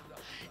மாதிரிதான்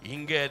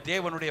இங்க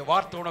தேவனுடைய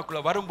வார்த்தை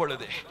உனக்குள்ள வரும்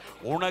பொழுது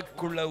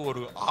உனக்குள்ள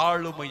ஒரு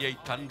ஆளுமையை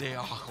தந்தே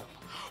ஆகும்,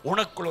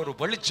 உனக்குள்ள ஒரு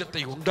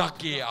வெளிச்சத்தை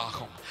உண்டாக்கியே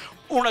ஆகும்,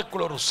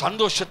 உனக்குள்ள ஒரு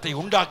சந்தோஷத்தை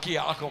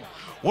உண்டாக்கியே ஆகும்.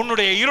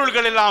 உன்னுடைய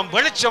இருள்கள் எல்லாம்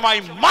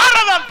வெளிச்சமாய்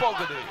மாறதான்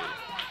போகுது.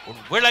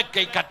 உன்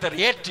விளக்கை கர்த்தர்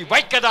ஏற்றி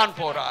வைக்கதான்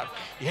போறார்.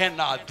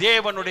 ஏன்னா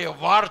தேவனுடைய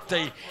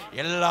வார்த்தை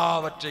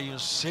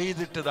எல்லாவற்றையும்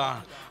செய்துட்டு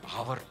தான்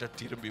அவர்கிட்ட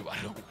திரும்பி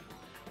வரும்.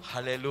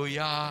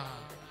 ஹல்லேலூயா,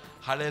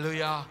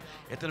 ஹல்லேலூயா.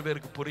 எத்தனை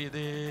பேருக்கு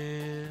புரியுது?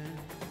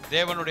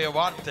 தேவனுடைய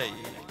வார்த்தை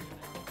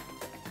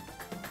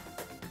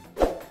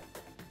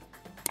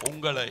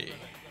உங்களை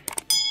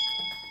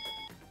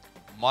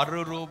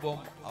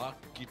மறுரூபம்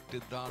ஆக்கிட்டு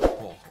தான்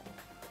போகும்.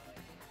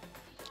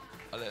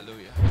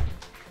 அல்லேலூயா.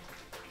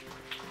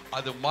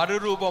 அது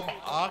மறுரூபம்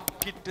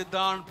ஆக்கிட்டு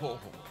தான்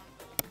போகும்.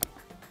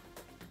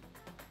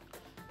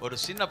 ஒரு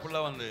சின்ன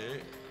பிள்ளை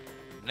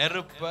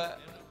நெருப்ப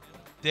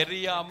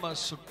தெரியாம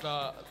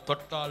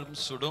தொட்டாலும்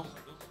சுடும்,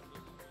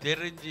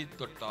 தெரிஞ்சு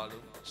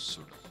தொட்டாலும்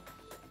சுடும்.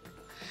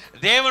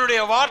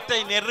 தேவனுடைய வார்த்தை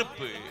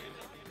நெருப்பு.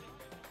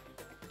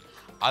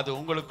 அது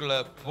உங்களுக்குள்ள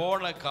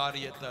போன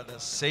காரியத்தை அதை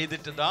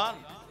செய்துட்டு தான்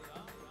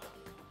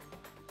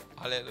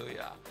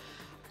அல்லேலூயா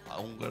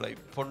உங்களை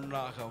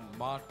பொன்னாக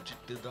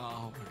மாற்றிட்டு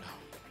தான் விடும்.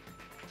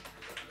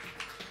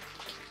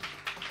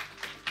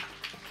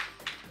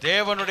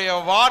 தேவனுடைய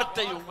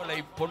வார்த்தை உங்களை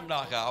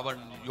பொன்னாக,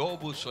 அவன்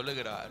யோபு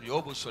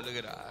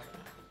சொல்லுகிறார்,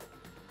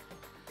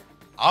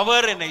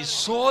 அவர் என்னை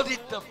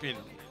சோதித்த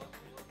பின்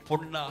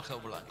பொன்னாக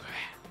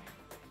விளங்குவேன்.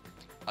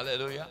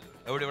 அல்லேலூயா.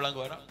 எப்படி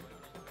விளங்குவாராம்?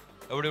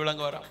 எப்படி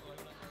விளங்குவாராம்?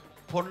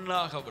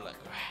 பொன்னாக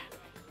விளங்குவேன்.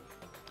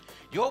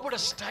 யோபோட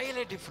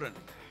ஸ்டைலே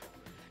டிஃபரெண்ட்.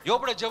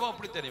 யோபோட ஜெபம்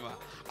எப்படி தெரியுமா?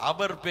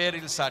 அவர்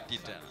பேரில்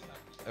சாட்டிட்டேன்.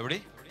 எப்படி?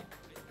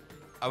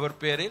 அவர்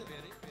பேரில்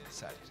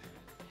சாட்டிட்டேன்.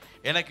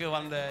 எனக்கு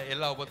வந்த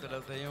எல்லா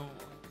உபத்திரத்தையும்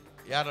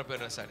யார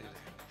பேரில்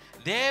சாட்டிட்டேன்?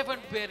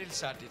 தேவன் பேரில்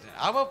சாட்டிட்டேன்.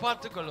 அவர்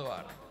பார்த்துக்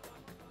கொள்வார்,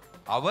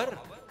 அவர்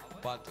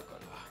பார்த்துக்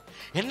கொள்வார்.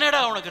 என்னடா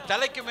உனக்கு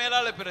தலைக்கு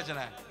மேலால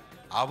பிரச்சனை?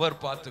 அவர்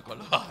பார்த்துக்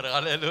கொள்வார்.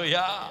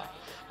 அல்லேலூயா.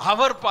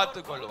 அவர்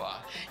பார்த்துக்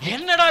கொள்வார்.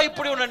 என்னடா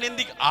இப்படி உன்னை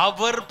நிந்தி?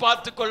 அவர்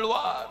பார்த்துக்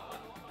கொள்வார்.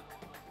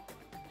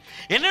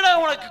 என்னடா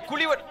உனக்கு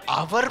குழிவர்?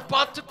 அவர்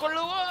பார்த்துக்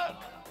கொள்வார்.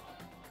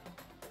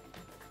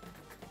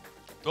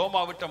 தோமா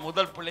விட்ட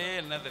முதல் பிள்ளையே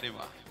என்ன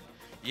தெரியுமா?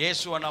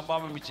 இயேசுவை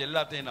நம்பாம மிச்சம்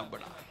எல்லாத்தையும்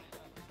நம்பினான்.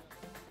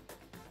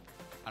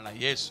 ஆனா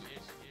இயேசு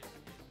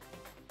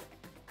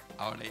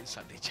அவனையும்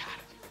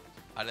சந்திச்சார்.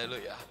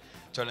 அல்லேலூயா.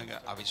 சொல்லுங்க,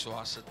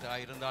 அவிசுவாசத்தா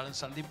இருந்தாலும்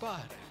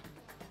சந்திப்பார்,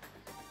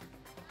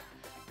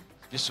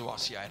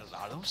 விசுவாசியா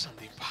இருந்தாலும்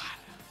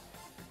சந்திப்பார்.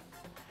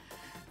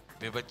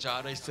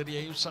 விபச்சார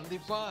ஸ்திரியையும்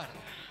சந்திப்பார்,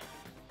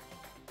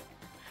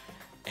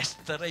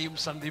 எஸ்தரையும்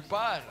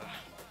சந்திப்பார்,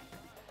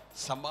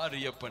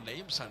 சமாரிய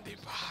பெண்ணையும்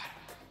சந்திப்பார்,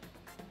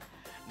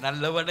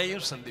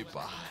 நல்லவனையும்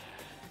சந்திப்பார்,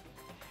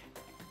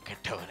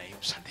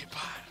 கெட்டவனையும்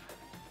சந்திப்பார்.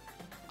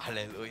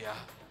 அல்லேலூயா.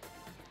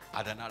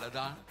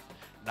 அதனாலதான்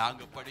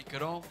நாங்க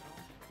படிக்கிறோம்,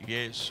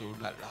 இயேசு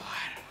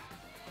நல்லவர்.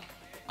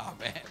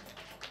 ஆமென்.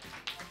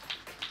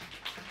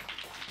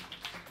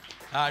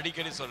 நான்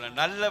அடிக்கடி சொல்றேன்,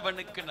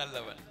 நல்லவனுக்கு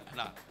நல்லவன்,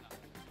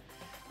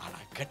 ஆனா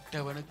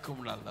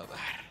கெட்டவனுக்கும்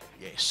நல்லவர்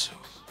இயேசு.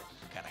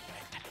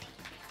 கரங்களை தட்டி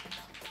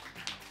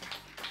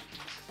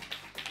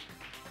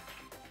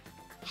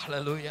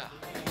ஹல்லேலூயா.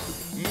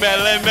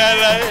 மேலே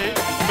மேலே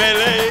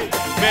மேலே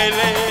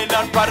மேலே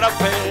நான்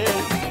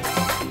பறப்பேன்.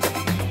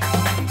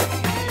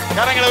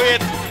 கரங்களை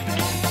உயர்த்தி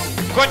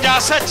கொஞ்சம்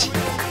அசைச்சு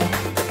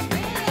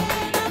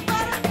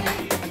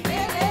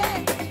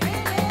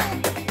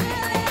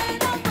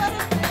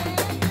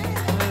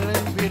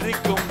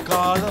விரிக்கும்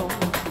காலம்,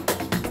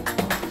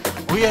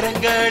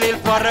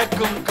 உயரங்களில்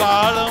பறக்கும்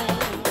காலம்,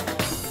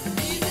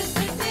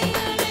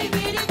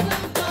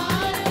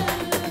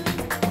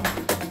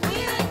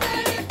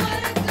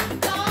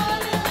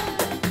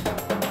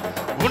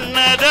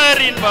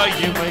 உன்னதரின்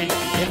மகிமை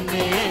என்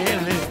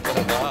மேல்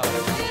இருப்பதால்,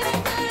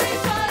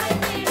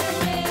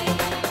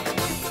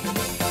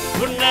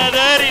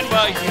 உன்னதரின்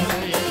மகிமை.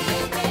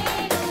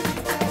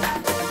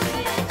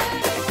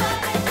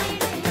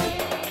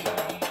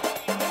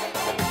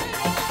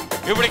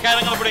 இப்படி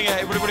கரங்களை பிடிங்க,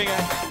 இப்படி பிடிங்க.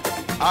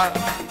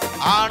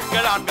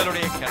 ஆண்கள்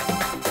ஆண்களுடைய கரம்,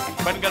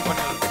 பெண்கள்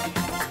பெண்கள்.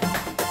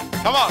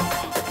 Come on.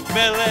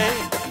 மேலே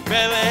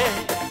மேலே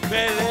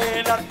மேலே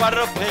நான்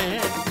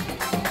பறப்பேன்,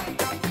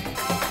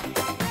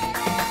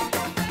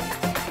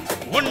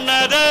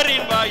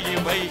 உன்னதரின்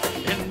மகிமை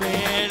என்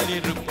மேல்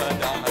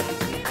இருப்பதால்.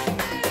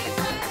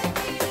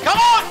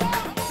 Come on.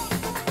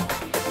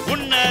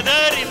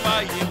 உன்னதரின்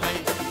மகிமை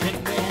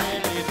என்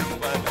மேல்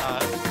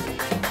இருப்பதால்,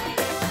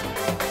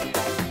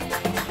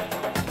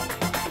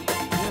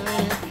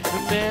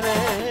 மேலே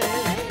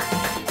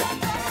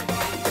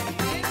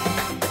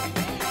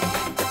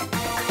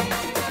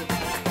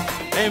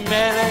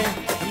மேலே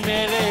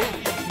மேலே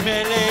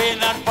மேலே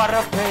நான்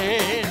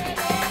பறப்பேன்.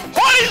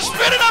 Holy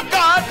Spirit of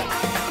God,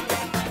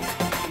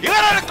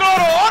 இவர்களுக்கு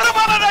ஒரு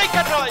மனதை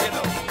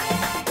கட்டளையிடும்,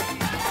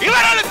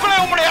 இவர்களுக்குள்ளே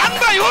உம்முடைய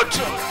அன்பை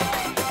ஊற்றும்,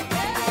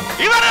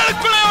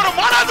 இவர்களுக்குள்ளே ஒரு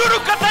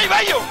மனதுருக்கத்தை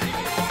வையும்,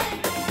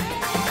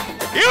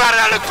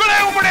 இவர்களுக்குள்ளே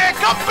உம்முடைய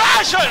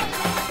compassion.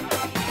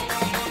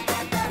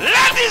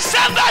 Let me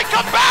send thy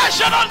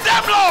compassion on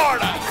them,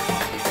 Lord.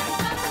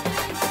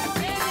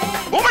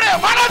 உம்முடைய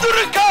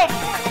மனதுருக்கம்,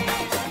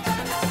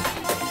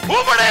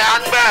 உம்முடைய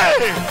அன்பு,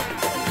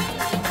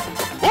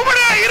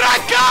 உம்முடைய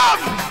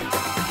இரக்கம்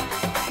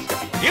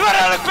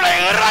இவர்களுக்குள்ளே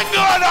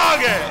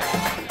இறங்குவதாக.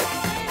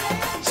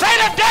 Say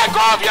that, take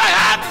off your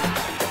hand.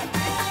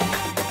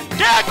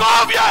 Take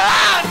off your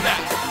hand.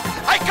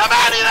 I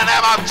command in the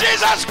name of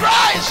Jesus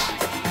Christ.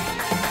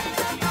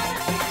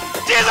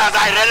 Jesus,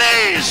 I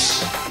release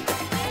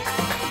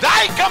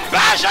thy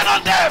compassion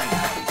on them.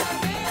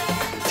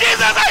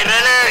 Jesus, I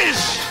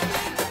release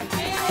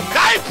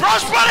thy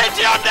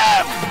prosperity on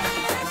them.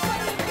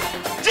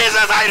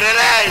 Jesus, I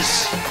release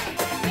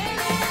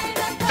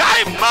thy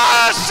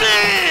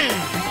mercy.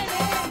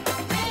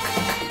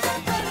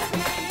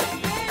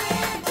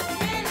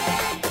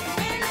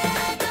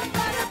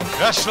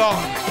 Yes,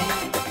 Lord.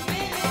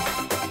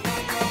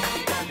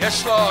 Yes,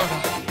 Lord.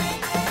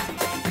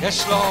 Yes,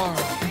 Lord.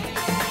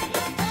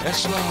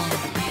 Yes, Lord.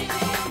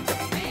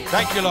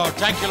 Thank you, Lord.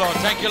 Thank you, Lord.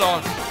 Thank you,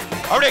 Lord.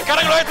 அவருடைய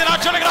கரங்களை வைத்து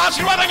நான் சொல்லுகிற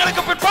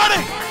ஆசீர்வாதங்களுக்கு பிற்பாடு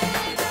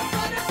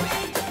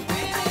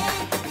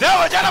தேவ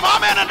ஜனம்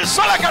ஆமென் என்று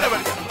சொல்ல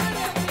கடவுள்.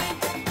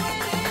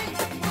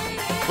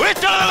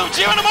 உயிர்த்தெழுதலும்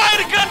ஜீவனுமாய்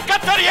இருக்கிற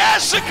கர்த்தர்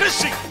இயேசு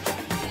கிறிஸ்து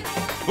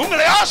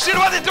உங்களை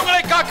ஆசீர்வதித்து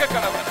உங்களை காக்க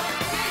கடவுள்.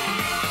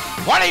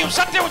 வழியும்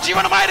சத்தியமும்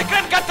ஜீவனுமாய் இருக்கிற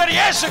கர்த்தர்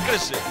இயேசு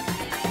கிறிஸ்து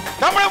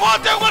தம்முடைய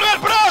முகத்தை உங்கள்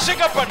மேல்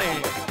பிரகாசிக்க பண்ணி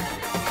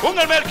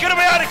உங்கள் மேல்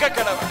கிருபையா இருக்க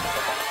கடவுள்.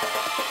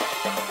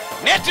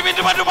 நேற்று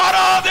இன்று என்று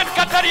மாறாத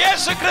கர்த்தர்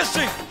இயேசு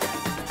கிறிஸ்து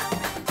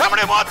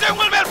தம்முடைய முகத்தை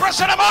உங்கள் மேல்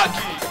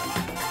பிரசன்னமாக்கி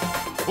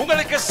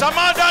உங்களுக்கு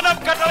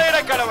சமாதானம் கட்டளையிட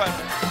கடவுள்.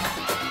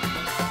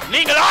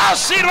 நீங்கள்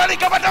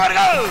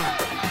ஆசீர்வதிக்கப்பட்டவர்கள்.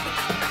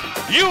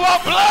 You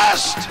are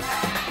blessed.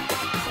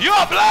 You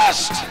are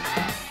blessed.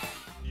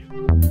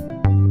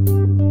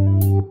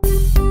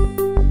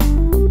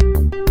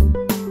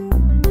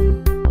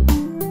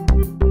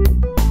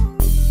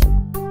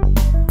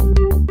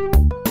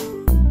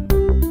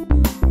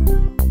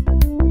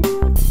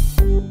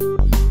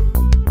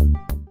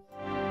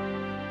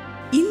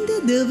 இந்த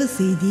தேவ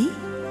செய்தி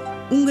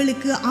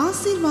உங்களுக்கு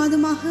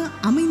ஆசீர்வாதமாக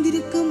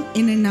அமைந்திருக்கும்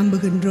என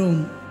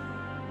நம்புகின்றோம்.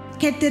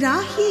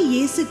 கர்த்தராகிய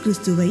இயேசு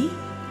கிறிஸ்துவை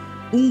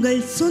உங்கள்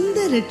சொந்த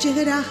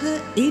இரட்சகராக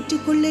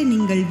ஏற்றுக்கொள்ள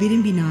நீங்கள்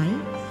விரும்பினால்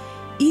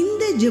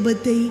இந்த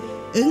ஜெபத்தை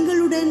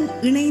எங்களுடன்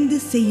இணைந்து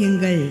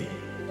செய்யுங்கள்.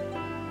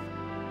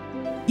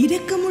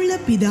 இரக்கமுள்ள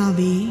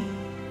பிதாவே,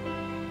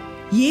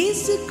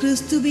 இயேசு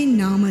கிறிஸ்துவின்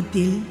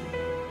நாமத்தில்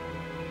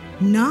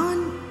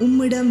நான்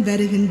உம்மிடம்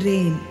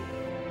வருகின்றேன்.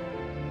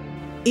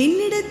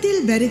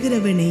 என்னிடத்தில்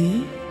வருகிறவனை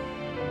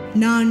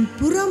நான்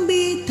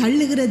புறம்பே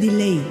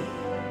தள்ளுகிறதில்லை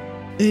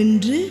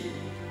என்று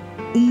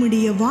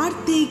உம்முடைய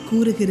வார்த்தை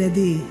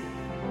கூறுகிறது.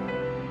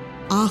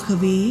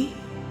 ஆகவே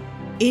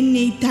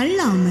என்னை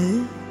தள்ளாமல்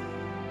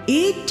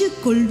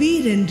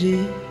ஏற்றுக்கொள்வீர் என்று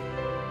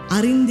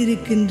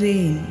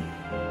அறிந்திருக்கின்றேன்.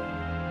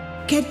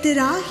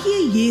 கர்த்தராகிய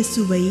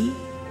இயேசுவை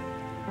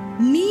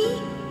நீ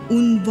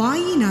உன்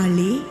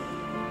வாயினாலே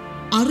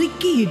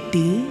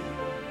அறிக்கையிட்டு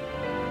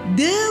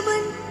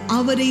தேவன்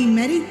அவரை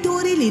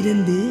மரித்தோரில்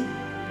இருந்து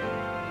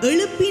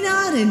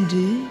எழுப்பினார்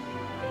என்று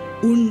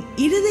உன்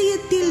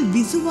இருதயத்தில்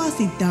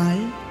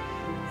விசுவாசித்தால்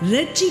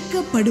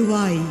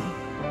ரட்சிக்கப்படுவாய்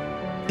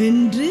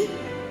என்று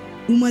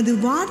உமது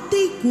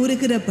வார்த்தை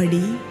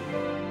கூறுகிறபடி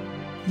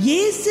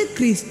இயேசு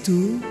கிறிஸ்து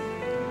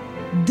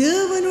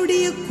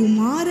தேவனுடைய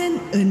குமாரன்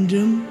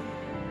என்றும்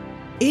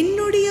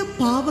என்னுடைய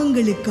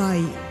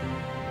பாவங்களுக்காய்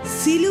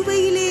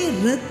சிலுவையிலே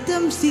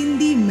இரத்தம்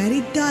சிந்தி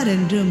மரித்தார்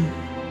என்றும்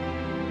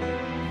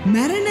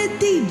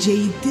மரணத்தை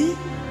ஜெயித்து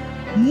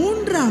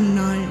 3ஆம்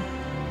நாள்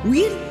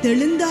உயிர்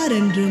தெழுந்தார்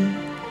என்றும்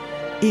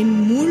என்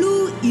முழு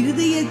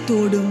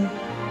இருதயத்தோடும்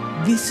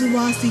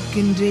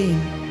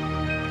விசுவாசிக்கின்றேன்.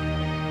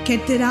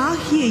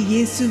 கர்த்தராகிய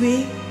இயேசுவே,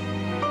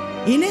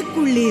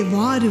 எனக்குள்ளே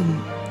வாரும்,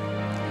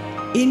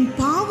 என்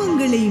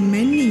பாவங்களை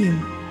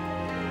மன்னியும்,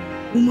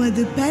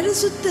 உமது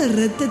பரிசுத்த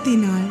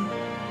இரத்தத்தினால்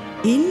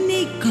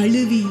என்னை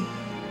கழுவி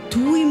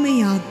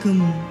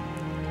தூய்மையாக்கும்.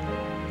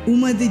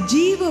 உமது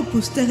ஜீவ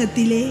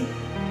புஸ்தகத்திலே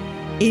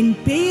என்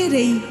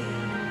பெயரை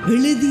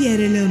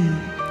எழுதியருளும்.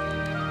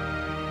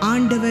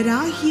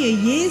 ஆண்டவராகிய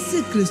இயேசு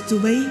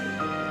கிறிஸ்துவை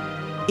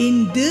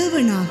என்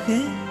தேவனாக,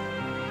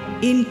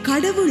 என்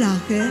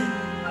கடவுளாக,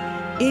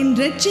 என்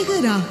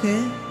இரட்சகராக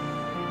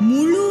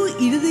முழு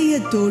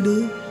இருதயத்தோடு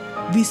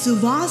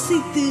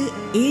விசுவாசித்து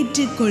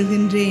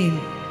ஏற்றுக்கொள்கின்றேன்.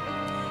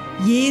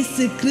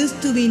 இயேசு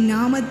கிறிஸ்துவின்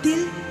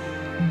நாமத்தில்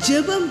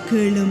ஜெபம்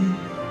கேளும்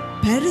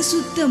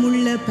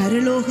பரிசுத்தமுள்ள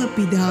பரலோக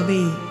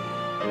பிதாவே,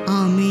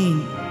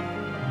 ஆமேன்.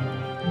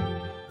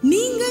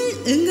 நீங்கள்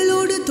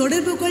எங்களோடு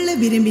தொடர்பு கொள்ள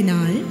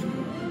விரும்பினால்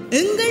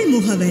எங்கள்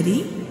முகவரி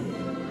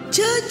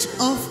சர்ச்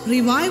ஆஃப்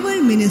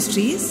ரிவைவல்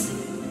மினிஸ்ட்ரீஸ்,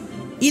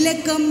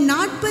 இலக்கம்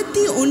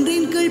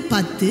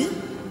 41/10,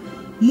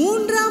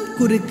 3ஆம்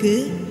குறுக்கு,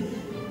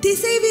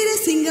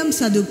 திசைவீரசிங்கம்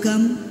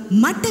சதுக்கம்,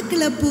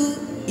 மட்டக்களப்பு,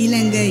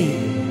 இலங்கை.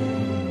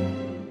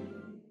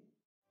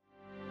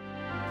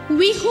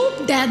 We hope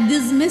that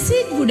this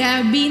message would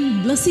have been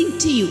blessing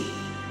to you.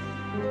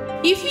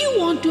 If you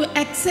want to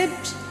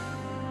accept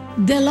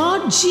the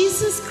Lord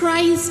Jesus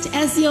Christ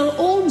as your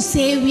own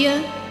Savior,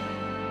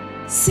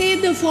 say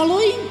the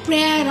following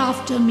prayer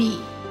after me.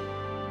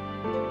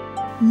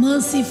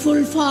 Merciful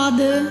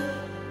Father,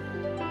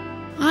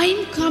 I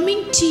am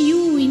coming to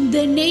you in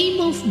the name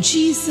of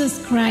Jesus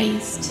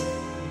Christ.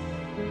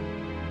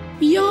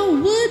 Your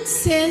word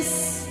says,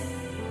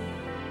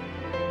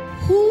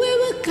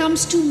 whoever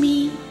comes to me,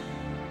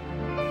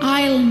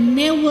 I'll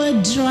never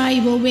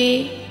drive away.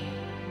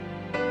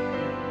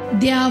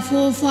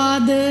 Therefore,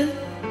 Father,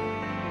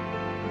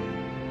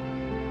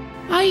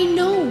 I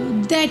know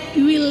that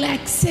you will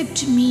accept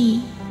me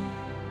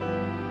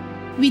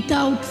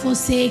without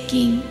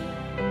forsaking.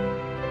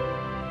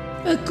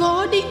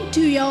 According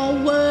to your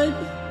word,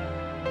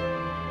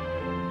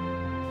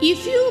 if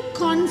you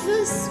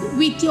confess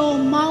with your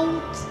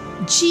mouth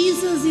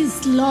Jesus is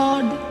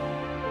Lord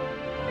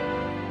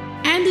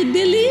and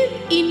believe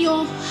in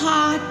your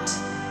heart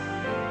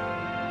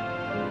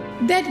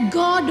that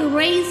God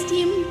raised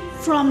him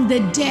from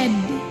the dead,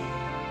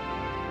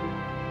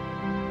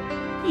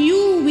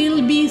 you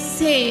will be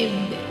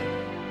saved.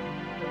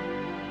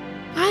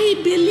 I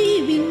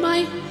believe in my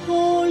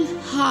whole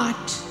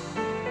heart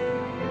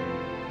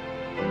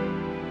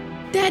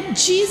that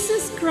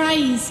Jesus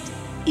Christ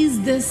is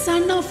the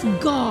Son of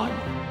God,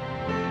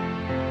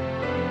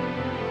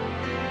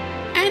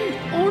 and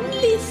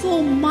only for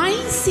my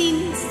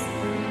sins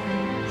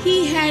he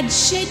had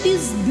shed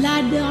his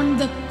blood on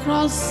the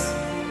cross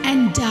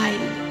and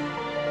died.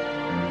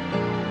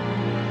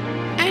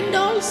 And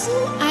also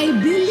I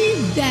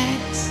believe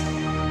that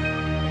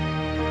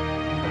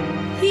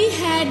he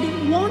had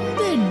won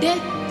the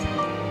death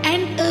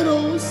and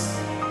arose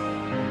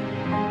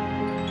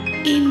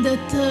in the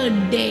third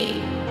day.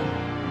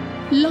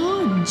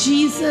 Lord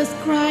Jesus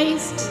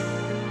Christ,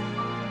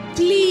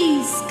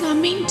 please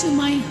come into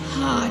my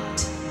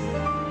heart.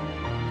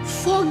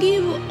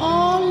 Forgive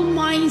all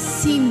my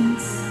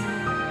sins.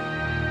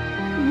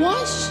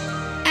 Wash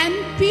and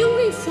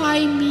purify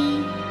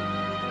me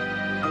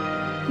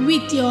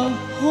with your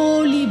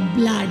holy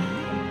blood.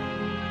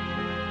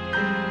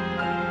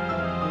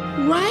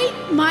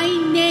 Write my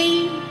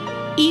name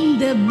in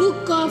the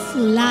book of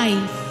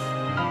life.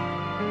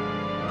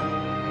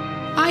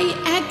 I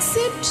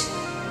accept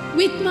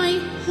with my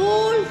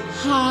whole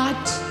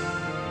heart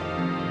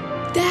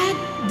that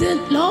the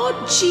Lord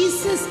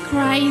Jesus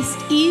Christ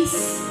is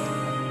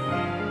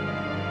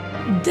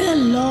the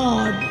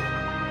Lord,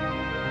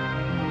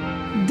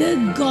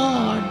 the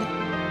God,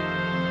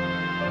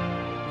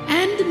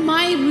 and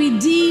my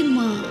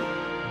Redeemer.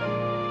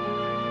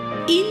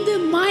 In the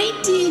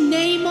mighty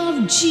name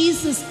of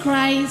Jesus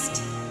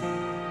Christ,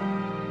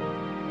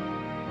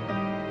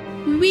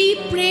 we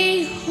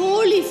pray,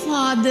 Holy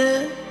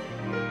Father.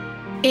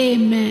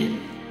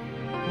 Amen.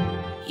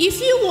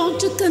 If you want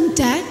to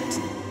contact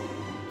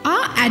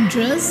our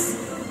address,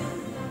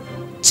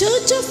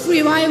 Church of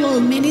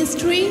Revival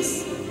Ministries,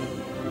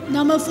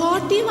 number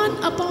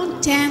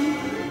 41/10,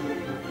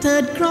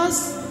 3rd Cross,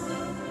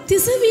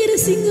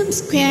 Tissaweerasingam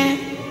Square,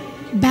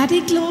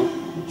 Batticaloa,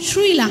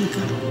 Sri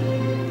Lanka.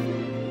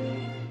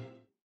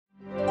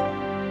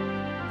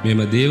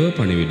 මෙම දේව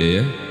පණිවිඩය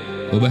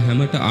ඔබ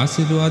හැමට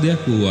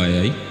ආශිර්වාදයක්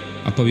වූවායයි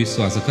අප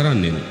විශ්වාස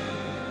කරන්නෙමු.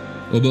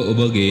 ඔබ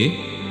ඔබගේ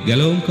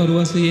ගැලවුම්කරු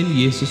වශයෙන්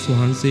යේසුස්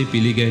වහන්සේ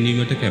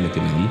පිළිගැනීමට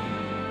කැමති නම්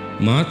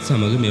මාත්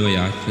සමග මෙව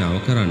යාඥාව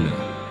කරන්න.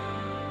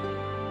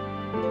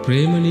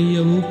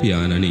 ප්‍රේමණීය වූ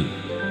පියාණනි,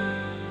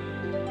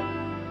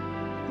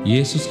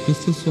 යේසුස්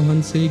ක්‍රිස්තුස්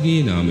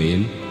වහන්සේගේ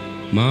නාමයෙන්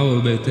මාව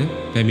ඔබ වෙත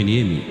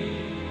පැමිණියෙමි.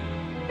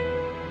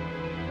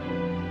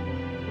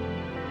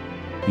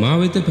 මා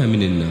වෙත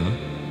පැමිණෙන්නා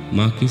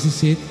මා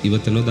කිසිසේත්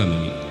ඉවත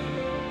නොදමමි.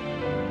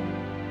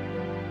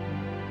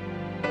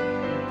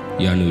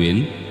 යනුවෙන්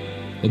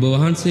ඔබ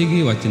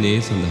වහන්සේගේ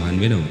වචනයේ සඳහන්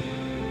වෙනවා.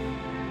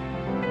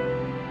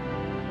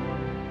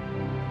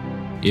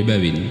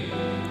 එබැවින්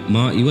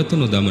මා ඉවත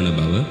නොදමන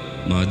බව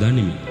මා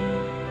දනිමි.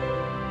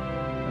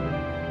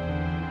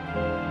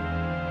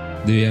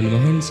 දෙවියන්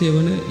වහන්සේ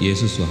වන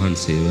යේසුස්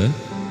වහන්සේව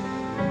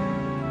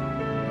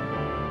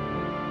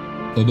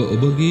ඔබ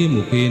ඔබගේ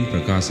මුඛයෙන්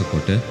ප්‍රකාශ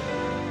කොට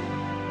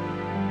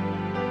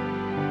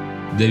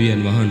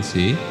දෙවියන්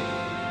වහන්සේ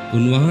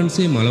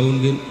උන්වහන්සේ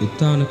මලවුන්ගෙන්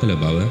උත්ථාන කළ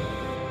බව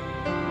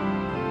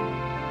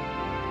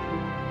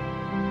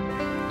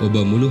ඔබ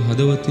මුළු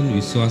හදවතින්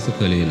විශ්වාස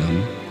කළේ නම්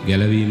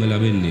ගැලවීම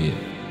ලැබෙන්නේය.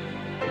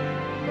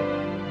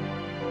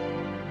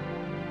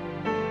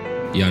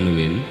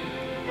 යනුවෙන්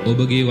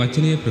ඔබගේ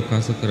වචනය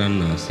ප්‍රකාශ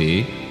කරන්නාසේ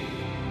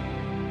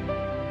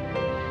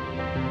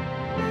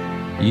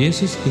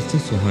යේසුස්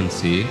ක්‍රිස්තුස්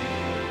වහන්සේ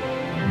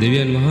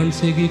දෙවියන්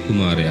වහන්සේගේ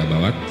කුමාරයා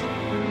බවත්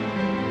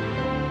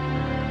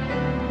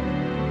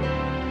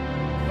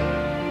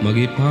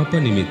මගේ පාප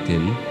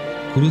නිමිත්තෙන්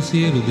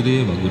කුරුසියේ රුධිරය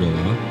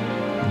වගුරවා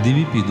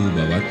දිවි පිදූ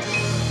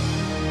බවත්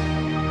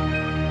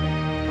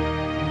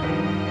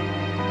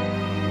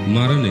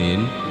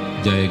මරණයෙන්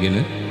ජයගෙන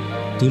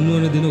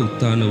තුන්වන දින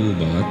උත්ථාන වූ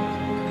බවත්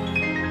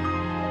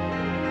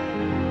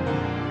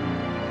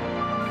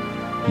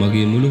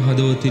මගේ මුළු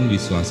හදවතින්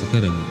විශ්වාස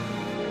කරමි.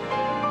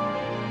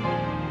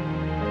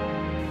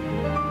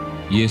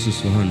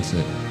 යේසුස්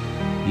වහන්සේ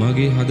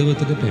මගේ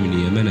හදවතට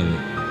පැමිණිය මැනව.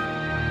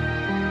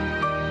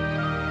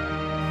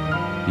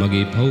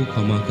 මගේ පව්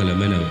කමා කළ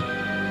මැනව.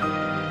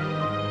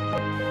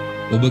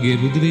 ඔබගේ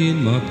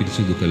රුධිරයෙන් මා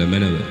පිරිසුදු කළ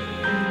මැනව.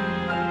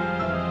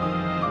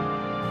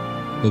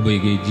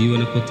 ඔබගේ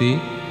ජීවන පොතේ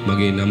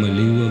මගේ නම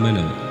ලියුව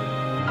මැනව.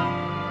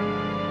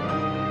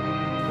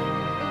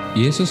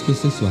 යේසුස්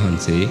ක්‍රිස්තුස්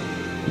වහන්සේ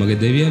මගේ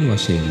දෙවියන්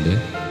වශයෙන්ද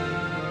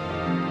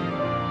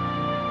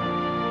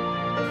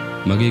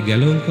මගේ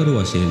ගැලවුම්කරු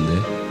වශයෙන්ද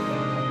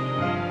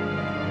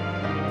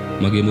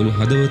මගේ මුළු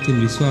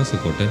හදවතින් විශ්වාස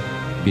කොට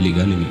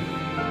පිළිගනිමි.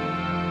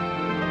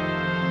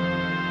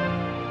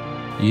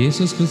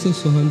 යේසුස්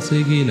ක්‍රිස්තුස්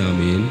වහන්සේගේ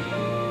නාමයෙන්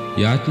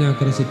යාඥා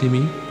කර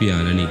සිටිමි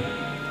පියාණනි.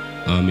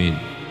 ආමේන්.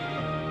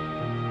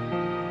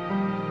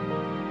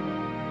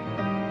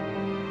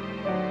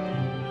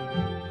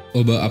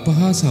 ඔබ අප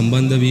හා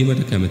සම්බන්ධ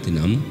වීමට කැමති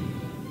නම්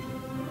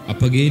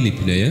අපගේ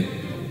ලිපිනය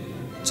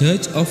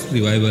Church of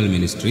Revival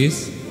Ministries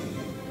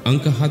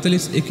අංක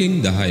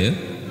 41-10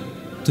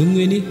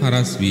 3වෙනි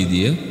හරස්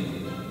වීදිය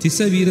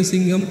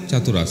තිස්සවීරසිංගම්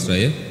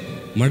චතුරස්‍රය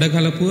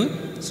මඩකලපුව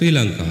ශ්‍රී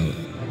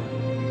ලංකාව.